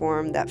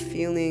transform that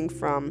feeling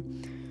from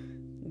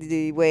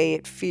the way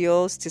it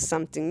feels to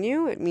something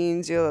new. It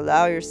means you'll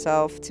allow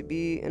yourself to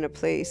be in a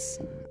place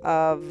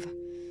of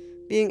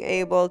being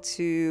able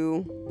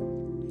to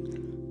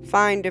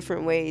find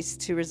different ways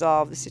to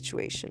resolve the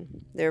situation.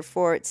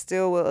 Therefore, it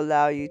still will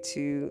allow you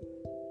to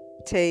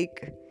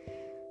take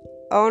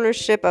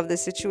ownership of the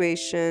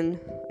situation,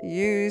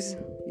 use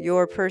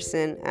your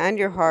person and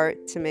your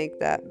heart to make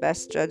that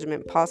best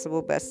judgment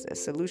possible, best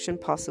solution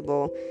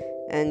possible.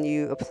 And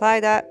you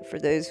apply that for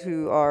those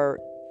who are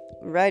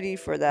ready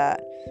for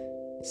that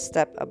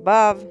step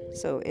above.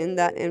 So in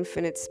that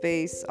infinite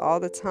space all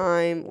the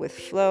time, with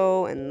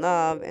flow and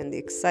love and the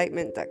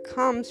excitement that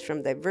comes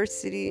from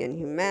diversity and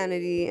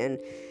humanity, and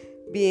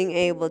being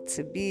able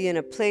to be in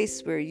a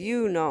place where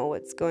you know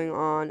what's going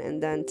on,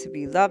 and then to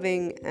be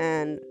loving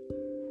and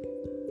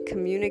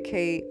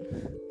communicate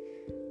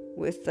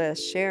with a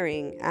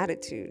sharing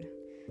attitude.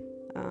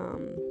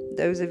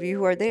 Those of you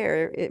who are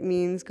there, it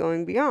means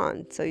going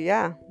beyond. So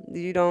yeah,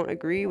 you don't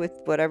agree with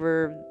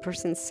whatever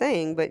person's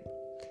saying, but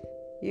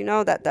you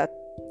know that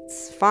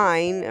that's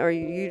fine, or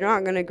you're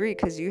not going to agree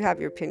because you have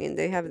your opinion,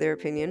 they have their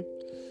opinion.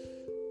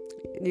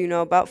 You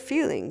know about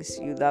feelings.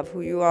 You love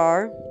who you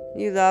are.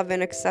 You love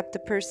and accept the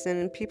person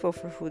and people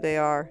for who they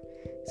are.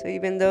 So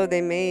even though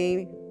they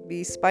may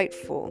be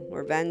spiteful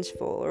or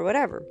vengeful or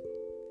whatever,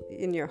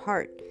 in your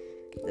heart,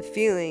 the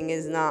feeling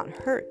is not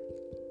hurt,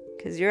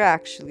 because you're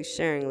actually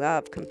sharing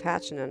love,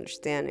 compassion,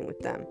 understanding with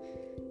them.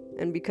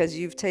 And because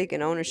you've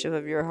taken ownership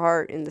of your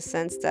heart, in the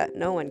sense that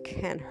no one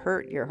can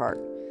hurt your heart,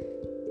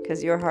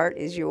 because your heart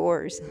is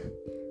yours.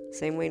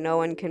 Same way no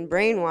one can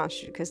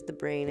brainwash you, because the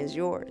brain is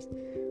yours.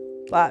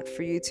 But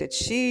for you to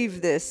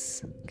achieve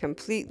this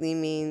completely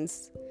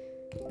means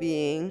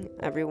being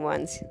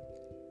everyone's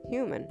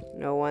human.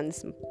 No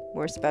one's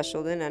more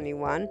special than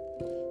anyone.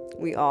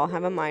 We all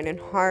have a mind and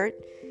heart.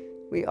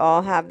 We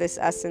all have this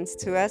essence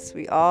to us.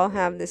 We all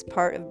have this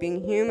part of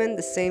being human,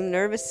 the same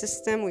nervous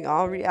system. We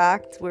all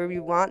react where we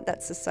want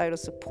that societal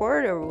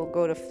support, or we'll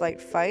go to flight,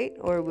 fight,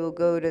 or we'll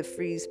go to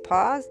freeze,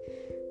 pause.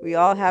 We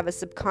all have a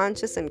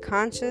subconscious and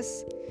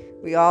conscious.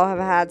 We all have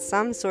had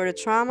some sort of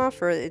trauma.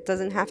 It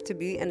doesn't have to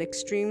be an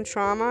extreme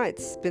trauma.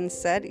 It's been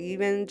said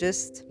even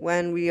just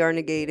when we are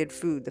negated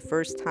food the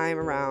first time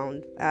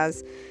around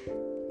as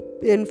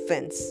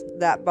infants,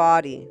 that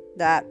body,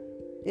 that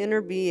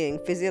inner being,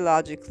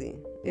 physiologically,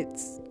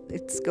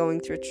 it's going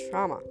through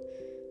trauma.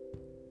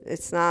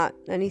 It's not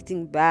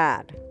anything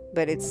bad,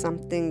 but it's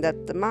something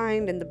that the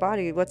mind and the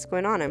body, what's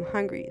going on? I'm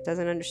hungry. It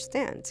doesn't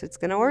understand. So it's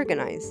going to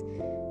organize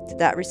to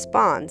that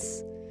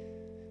response.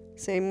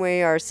 Same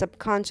way our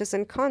subconscious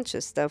and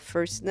conscious, the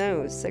first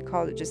knows,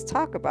 psychologists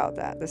talk about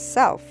that. The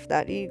self,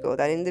 that ego,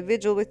 that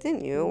individual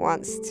within you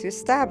wants to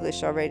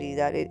establish already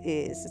that it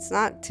is. It's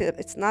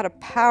not a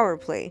power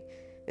play.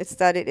 It's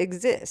that it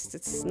exists.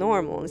 It's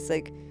normal. It's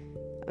like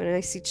when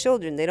I see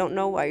children, they don't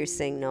know why you're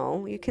saying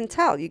no. You can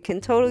tell. You can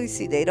totally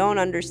see. They don't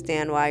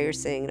understand why you're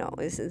saying no.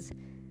 This is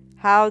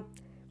how,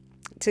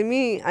 to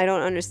me, I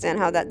don't understand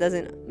how that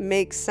doesn't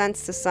make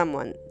sense to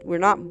someone. We're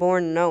not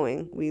born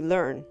knowing. We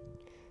learn.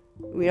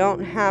 We don't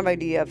have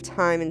idea of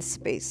time and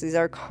space. These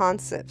are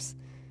concepts.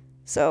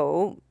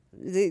 So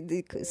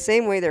the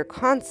same way they're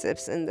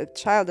concepts and the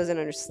child doesn't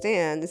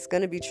understand, it's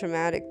going to be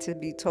traumatic to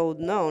be told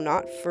no,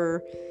 not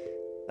for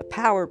a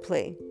power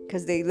play,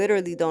 because they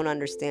literally don't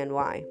understand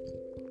why.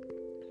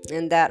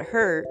 And that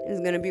hurt is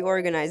going to be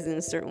organized in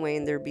a certain way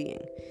in their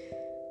being.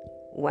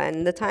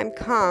 When the time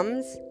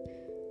comes,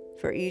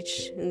 for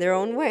each in their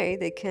own way,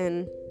 they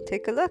can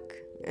take a look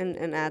and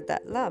add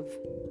that love.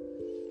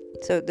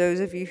 So those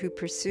of you who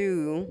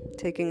pursue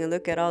taking a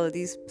look at all of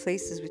these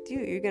places with you,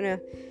 you're going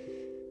to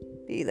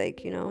be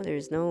like,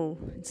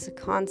 it's a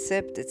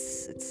concept.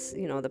 It's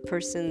the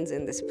person's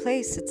in this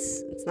place.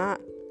 It's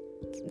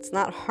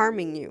not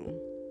harming you,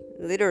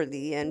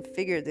 literally and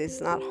figuratively.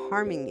 It's not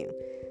harming you.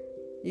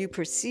 You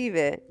perceive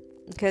it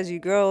because you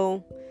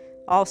grow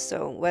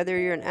also, whether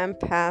you're an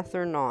empath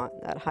or not,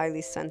 that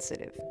highly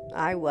sensitive.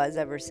 I was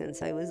ever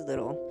since I was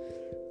little.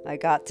 I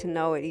got to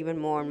know it even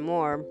more and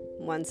more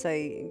once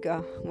I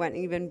went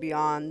even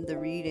beyond the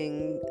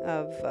reading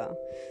of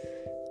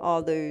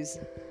all those,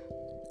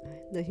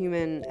 the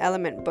human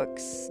element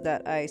books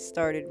that I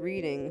started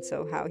reading.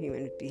 So how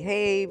humans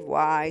behave,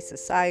 why,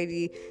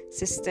 society,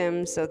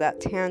 systems, so that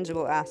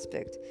tangible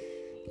aspect.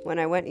 When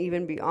I went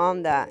even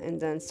beyond that and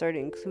then started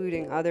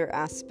including other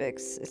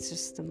aspects, it's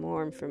just the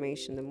more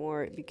information, the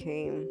more it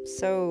became.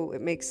 So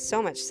it makes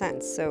so much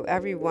sense. So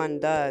everyone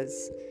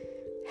does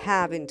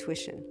have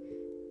intuition.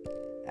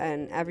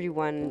 And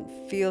everyone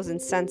feels and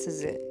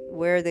senses it.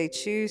 Where they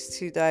choose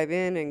to dive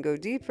in and go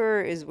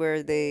deeper is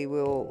where they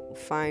will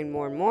find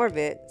more and more of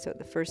it. So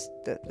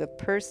the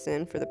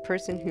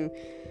person who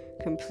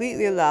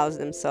completely allows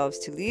themselves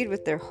to lead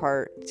with their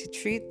heart, to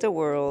treat the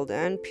world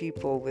and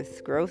people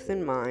with growth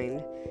in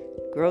mind,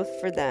 growth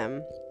for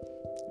them.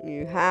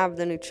 You have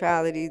the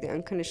neutrality, the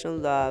unconditional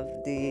love,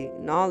 the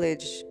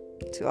knowledge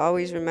to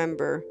always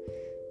remember,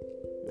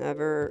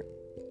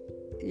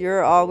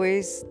 you're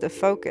always the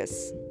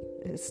focus.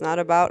 It's not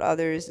about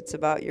others, it's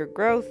about your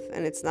growth,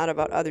 and it's not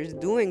about others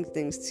doing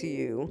things to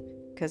you,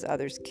 because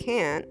others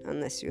can't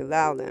unless you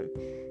allow them.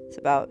 It's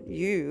about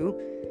you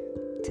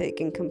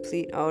taking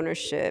complete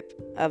ownership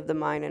of the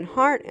mind and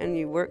heart, and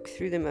you work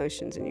through the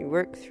emotions and you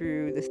work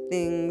through the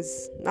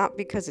things, not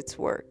because it's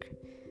work,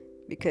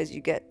 because you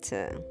get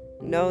to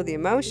know the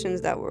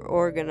emotions that were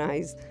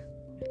organized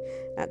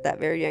at that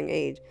very young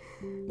age.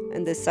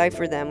 and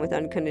decipher them with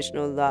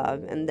unconditional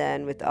love, and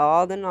then with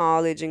all the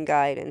knowledge and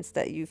guidance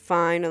that you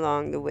find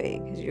along the way,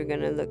 because you're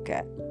going to look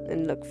at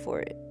and look for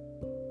it,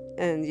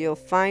 and you'll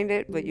find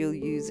it, but you'll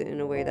use it in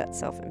a way that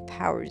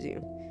self-empowers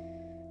you.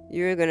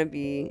 You're going to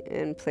be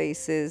in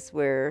places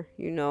where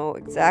you know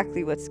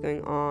exactly what's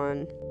going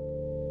on.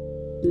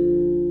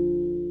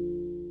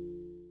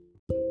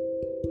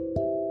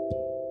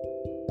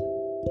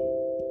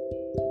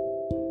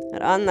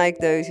 And unlike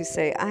those who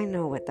say, I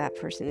know what that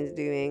person is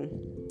doing,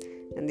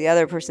 and the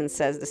other person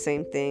says the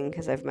same thing,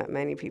 because I've met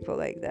many people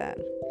like that.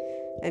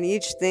 And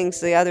each thinks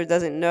the other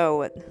doesn't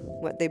know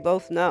what they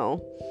both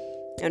know.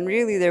 And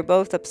really, they're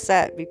both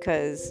upset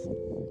because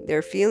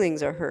their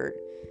feelings are hurt.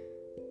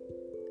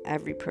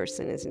 Every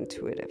person is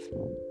intuitive.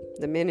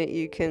 The minute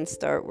you can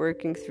start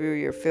working through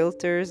your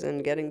filters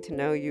and getting to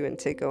know you and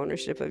take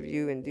ownership of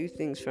you and do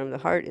things from the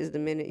heart is the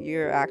minute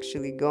you're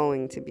actually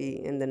going to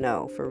be in the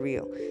know for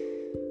real.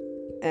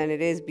 And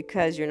it is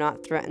because you're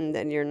not threatened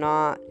and you're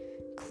not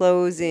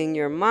closing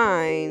your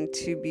mind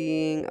to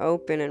being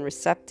open and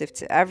receptive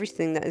to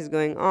everything that is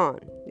going on.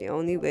 The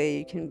only way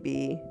you can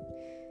be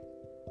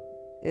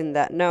in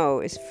that know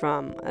is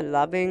from a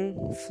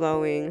loving,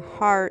 flowing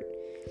heart,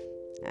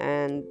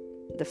 and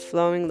the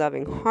flowing,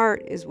 loving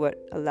heart is what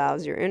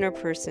allows your inner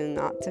person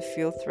not to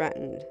feel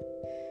threatened.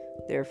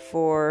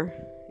 Therefore,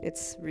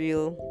 it's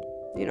real,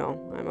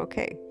 I'm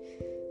okay.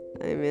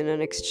 I'm in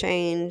an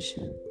exchange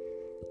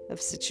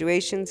of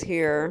situations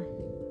here.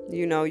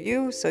 You know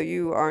you, so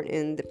you aren't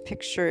in the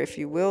picture, if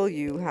you will.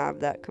 You have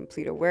that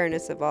complete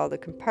awareness of all the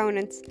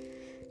components,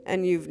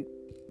 and you've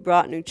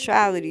brought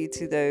neutrality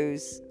to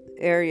those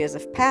areas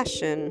of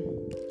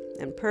passion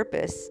and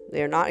purpose.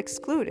 They're not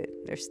excluded.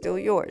 They're still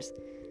yours.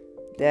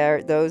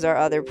 Those are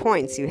other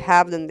points. You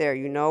have them there.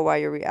 You know why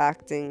you're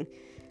reacting.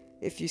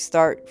 If you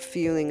start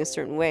feeling a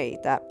certain way,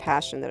 that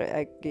passion that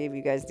I gave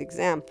you guys the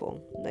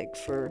example, like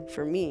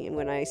for me,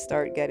 when I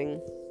start getting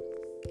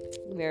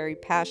very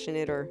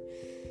passionate, or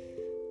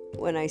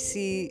when I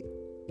see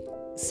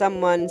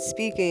someone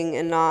speaking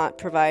and not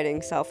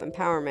providing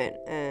self-empowerment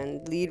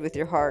and lead with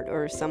your heart,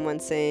 or someone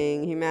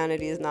saying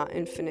humanity is not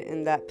infinite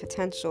in that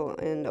potential,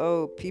 and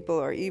people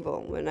are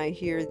evil. When I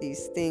hear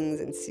these things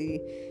and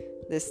see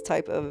this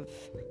type of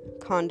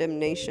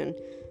condemnation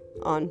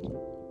on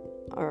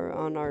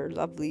our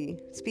lovely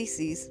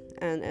species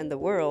and the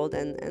world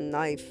and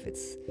life,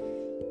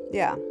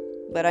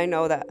 but I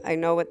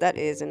know what that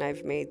is, and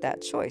I've made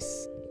that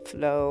choice.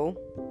 Flow,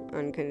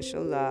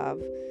 unconditional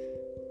love,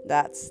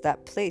 that's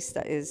that place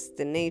that is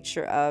the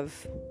nature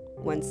of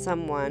when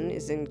someone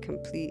is in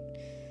complete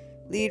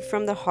lead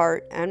from the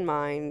heart and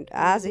mind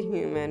as a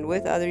human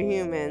with other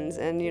humans,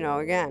 and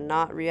again,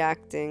 not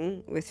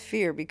reacting with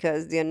fear,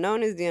 because the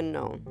unknown is the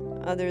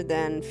unknown. Other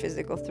than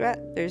physical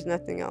threat, there's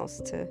nothing else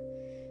to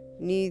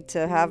need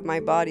to have my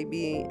body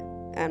be,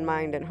 and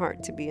mind and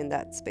heart to be in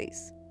that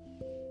space.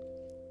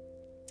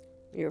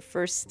 Your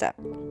first step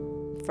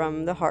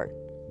from the heart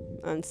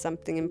on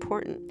something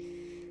important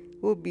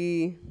will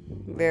be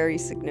very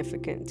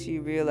significant to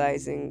you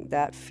realizing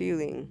that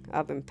feeling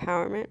of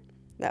empowerment,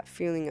 that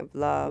feeling of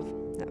love,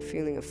 that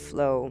feeling of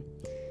flow,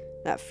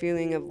 that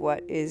feeling of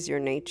what is your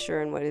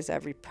nature and what is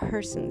every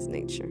person's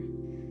nature.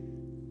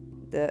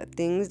 The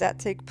things that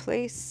take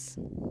place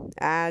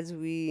as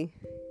we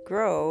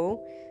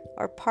grow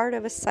are part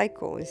of a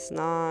cycle. It's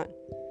not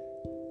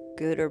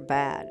good or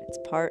bad. It's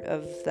part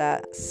of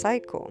that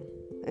cycle.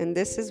 And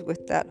this is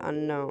with that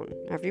unknown.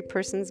 Every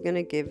person's going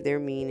to give their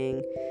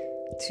meaning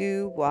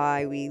to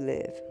why we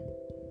live.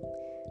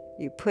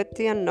 You put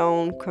the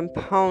unknown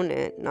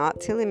component, not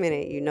to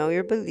eliminate. You know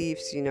your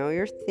beliefs, you know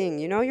your thing,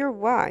 you know your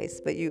whys,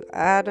 but you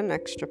add an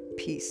extra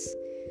piece.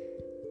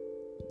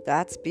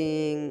 That's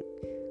being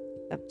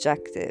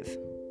objective,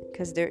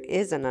 because there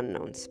is an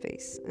unknown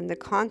space, and the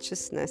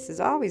consciousness is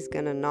always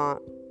going to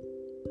not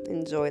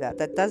enjoy that.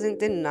 That doesn't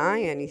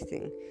deny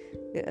anything.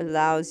 It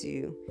allows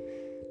you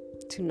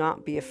to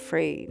not be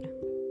afraid,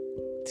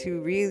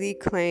 to really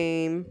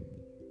claim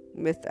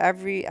with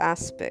every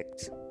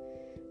aspect,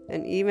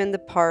 and even the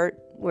part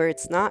where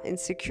it's not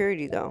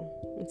insecurity, though.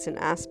 It's an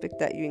aspect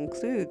that you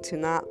include, to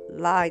not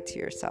lie to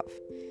yourself.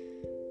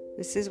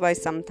 This is why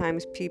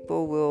sometimes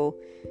people will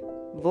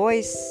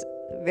voice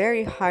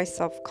very high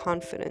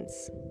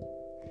self-confidence,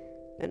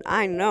 and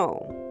I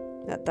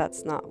know that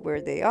that's not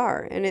where they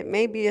are, and it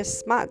may be a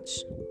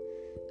smudge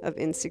of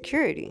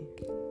insecurity,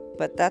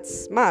 but that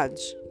smudge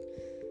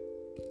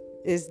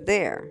is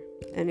there,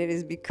 and it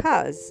is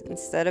because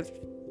instead of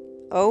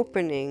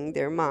opening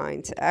their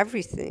mind to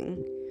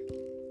everything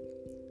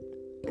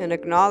and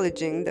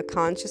acknowledging the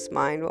conscious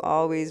mind will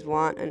always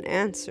want an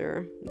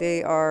answer,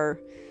 they are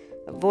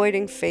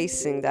avoiding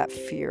facing that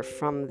fear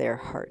from their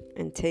heart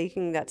and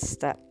taking that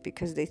step,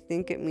 because they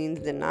think it means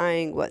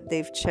denying what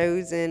they've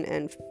chosen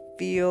and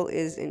feel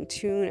is in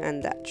tune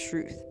and that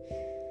truth.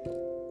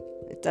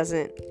 It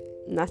doesn't.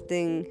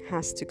 Nothing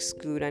has to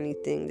exclude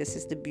anything. This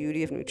is the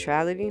beauty of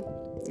neutrality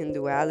and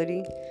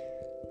duality.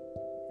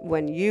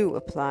 When you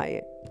apply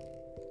it,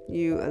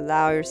 You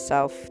allow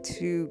yourself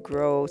to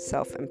grow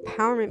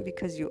self-empowerment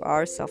because you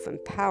are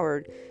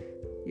self-empowered.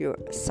 You're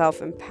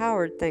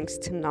self-empowered thanks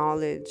to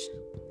knowledge,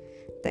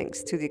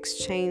 thanks to the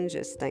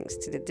exchanges, thanks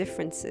to the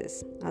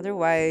differences.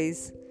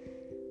 Otherwise,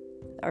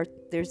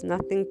 there's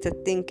nothing to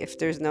think if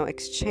there's no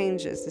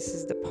exchanges. This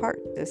is the part.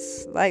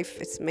 This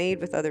life, it's made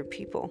with other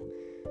people.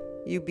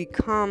 You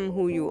become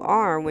who you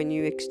are when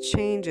you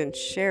exchange and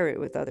share it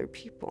with other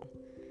people.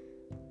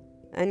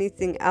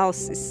 Anything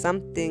else is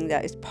something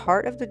that is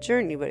part of the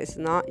journey, but it's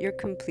not your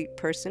complete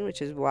person,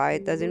 which is why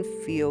it doesn't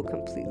feel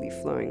completely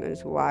flowing.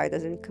 It's why it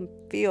doesn't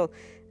feel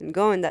and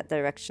go in that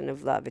direction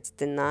of love. It's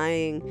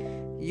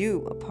denying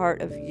you, a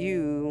part of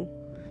you,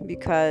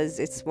 because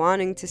it's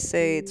wanting to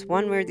say it's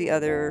one way or the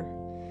other,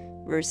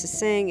 versus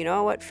saying, you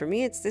know what, for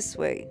me it's this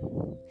way.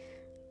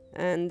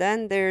 And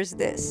then there's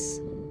this,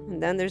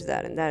 and then there's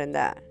that, and that, and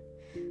that.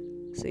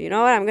 So you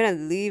know what, I'm going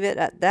to leave it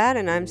at that,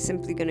 and I'm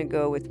simply going to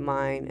go with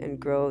mine and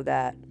grow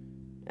that.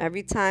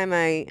 Every time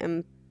I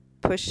am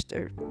pushed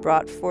or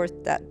brought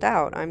forth that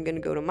doubt, I'm going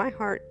to go to my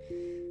heart.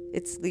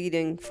 It's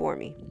leading for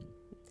me.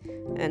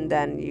 And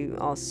then you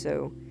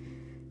also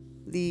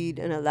lead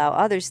and allow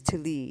others to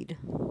lead.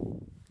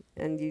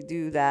 And you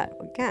do that,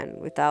 again,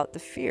 without the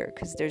fear,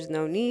 because there's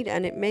no need,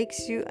 and it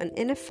makes you an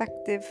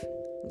ineffective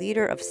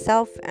leader of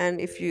self, and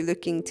if you're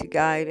looking to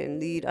guide and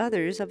lead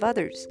others, of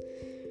others.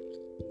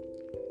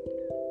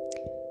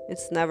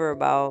 It's never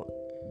about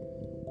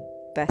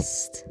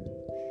best.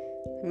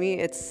 For me,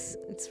 it's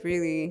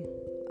really,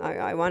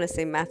 I want to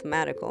say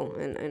mathematical,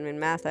 and in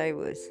math I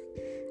was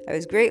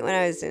great when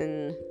I was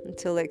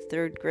until like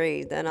 3rd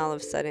grade. Then all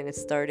of a sudden it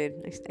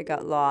started, I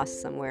got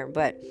lost somewhere.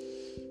 But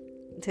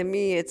to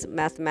me, it's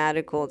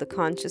mathematical. The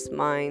conscious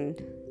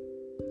mind,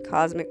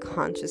 cosmic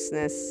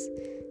consciousness,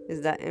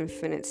 is that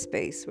infinite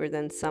space where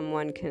then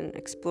someone can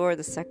explore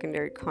the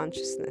secondary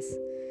consciousness.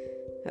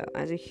 So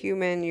as a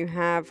human, you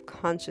have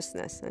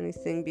consciousness.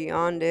 Anything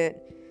beyond it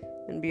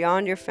and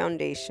beyond your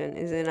foundation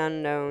is an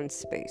unknown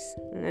space.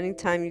 And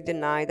anytime you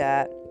deny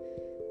that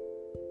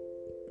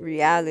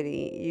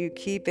reality, you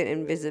keep it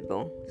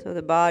invisible. So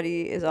the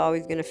body is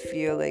always going to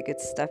feel like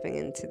it's stepping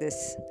into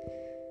this.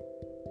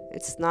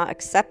 It's not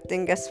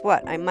accepting. Guess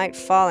what? I might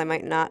fall, I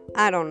might not.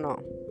 I don't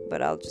know.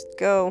 But I'll just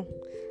go.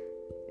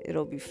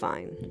 It'll be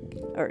fine.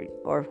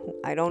 Or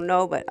I don't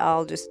know, but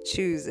I'll just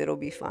choose. It'll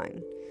be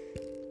fine.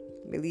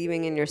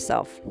 Believing in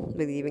yourself,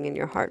 believing in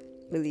your heart,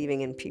 believing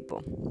in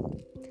people.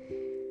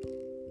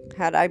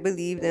 Had I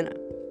believed in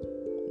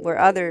where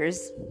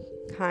others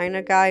kind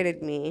of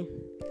guided me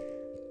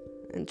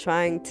and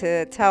trying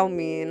to tell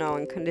me,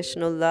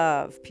 unconditional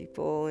love,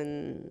 people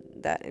and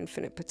that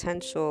infinite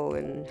potential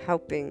and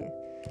helping,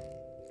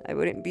 I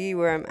wouldn't be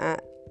where I'm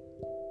at.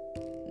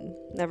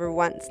 Never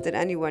once did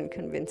anyone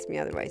convince me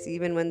otherwise,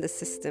 even when the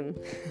system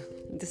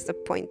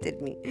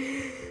disappointed me.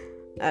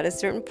 At a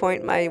certain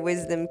point, my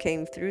wisdom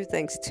came through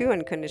thanks to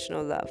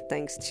unconditional love,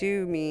 thanks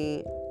to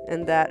me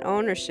and that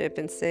ownership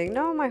and saying,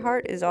 no, my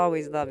heart is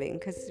always loving,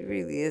 because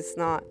really it's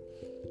not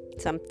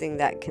something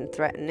that can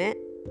threaten it.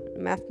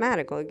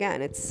 Mathematical,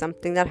 again, it's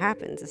something that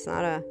happens. It's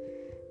not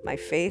my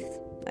faith.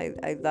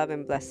 I love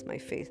and bless my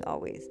faith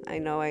always. I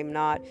know I'm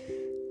not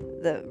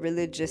the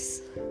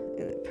religious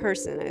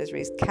person. I was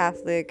raised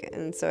Catholic,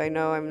 and so I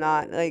know I'm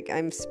not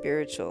I'm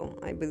spiritual.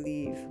 I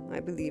believe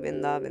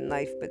in love and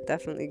life, but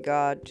definitely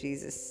God,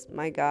 Jesus,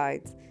 my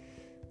guides,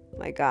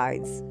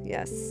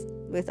 yes,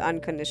 with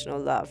unconditional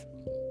love.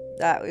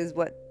 That is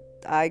what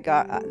I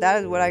got.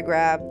 That is what I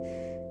grabbed,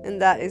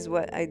 and that is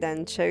what I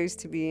then chose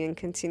to be and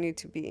continue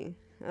to be.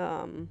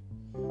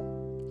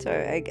 So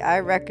I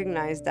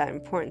recognize that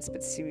importance,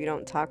 but see, we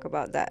don't talk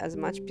about that as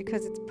much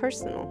because it's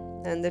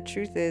personal, and the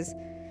truth is,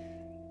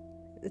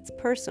 it's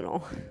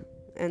personal,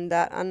 and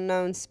that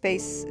unknown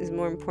space is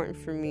more important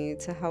for me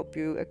to help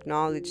you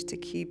acknowledge, to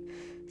keep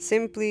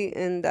simply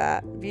in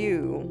that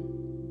view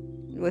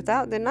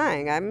without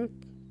denying.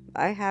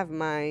 I have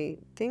my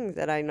things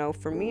that I know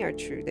for me are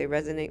true. They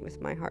resonate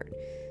with my heart.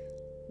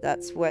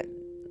 That's what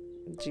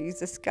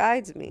Jesus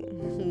guides me.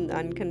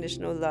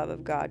 Unconditional love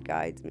of God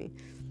guides me.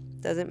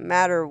 Doesn't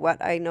matter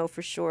what I know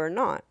for sure or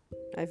not.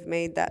 I've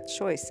made that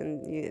choice,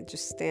 and you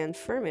just stand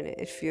firm in it.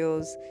 It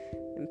feels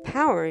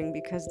empowering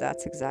because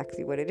that's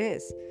exactly what it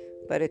is.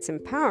 But it's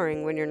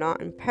empowering when you're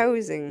not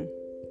imposing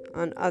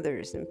on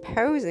others.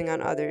 Imposing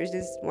on others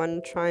is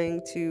one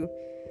trying to,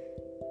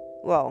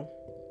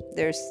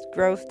 there's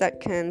growth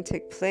that can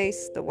take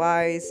place. The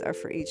whys are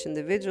for each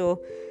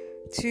individual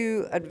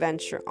to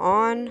adventure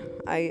on.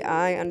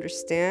 I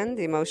understand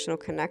the emotional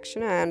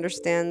connection. I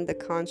understand the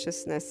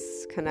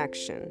consciousness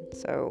connection.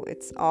 So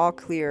it's all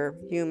clear,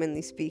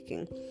 humanly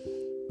speaking.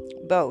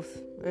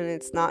 Both. And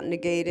it's not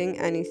negating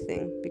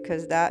anything,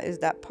 because that is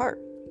that part.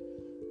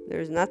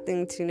 There's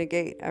nothing to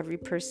negate. Every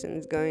person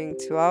is going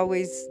to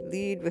always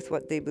lead with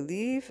what they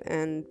believe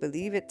and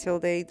believe it till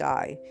they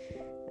die.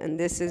 And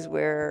this is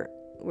where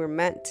we're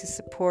meant to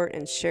support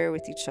and share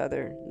with each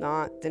other,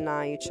 not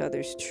deny each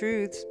other's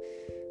truths.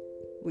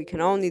 We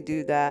can only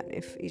do that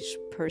if each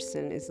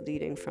person is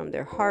leading from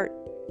their heart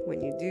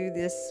When you do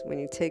this, when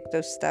you take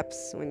those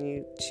steps, when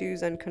you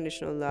choose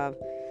unconditional love,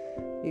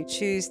 you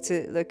choose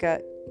to look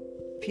at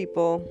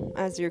people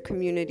as your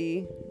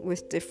community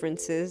with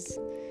differences,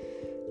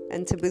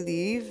 and to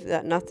believe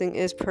that nothing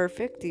is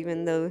perfect,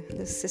 even though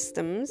the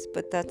systems,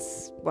 but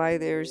that's why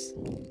there's,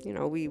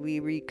 we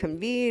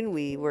reconvene,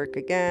 we work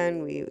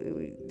again, we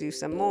do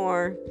some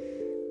more,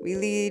 we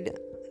lead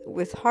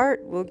with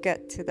heart, we'll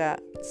get to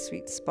that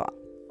sweet spot.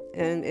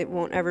 And it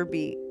won't ever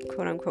be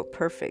quote unquote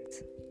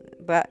perfect,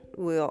 but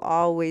we'll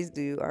always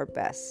do our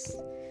best.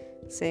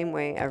 Same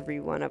way every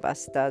one of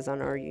us does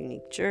on our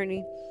unique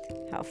journey.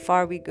 How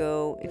far we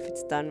go, if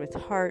it's done with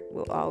heart,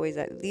 we'll always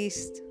at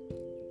least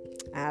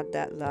add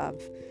that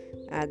love,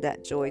 add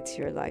that joy to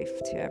your life,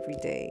 to every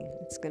day.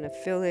 It's going to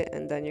fill it,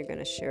 and then you're going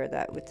to share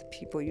that with the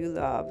people you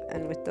love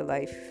and with the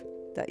life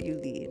that you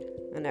lead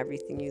and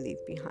everything you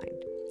leave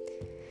behind.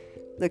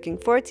 Looking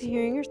forward to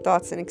hearing your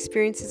thoughts and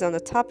experiences on the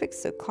topic,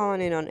 so call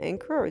in on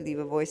Anchor or leave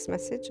a voice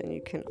message. And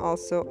you can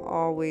also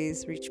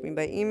always reach me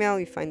by email.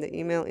 You find the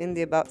email in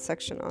the About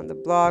section on the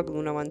blog,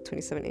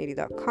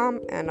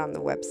 luna12780.com, and on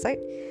the website,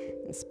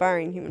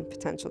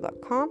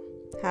 inspiringhumanpotential.com.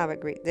 Have a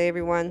great day,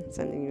 everyone.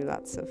 Sending you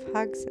lots of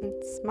hugs and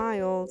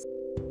smiles.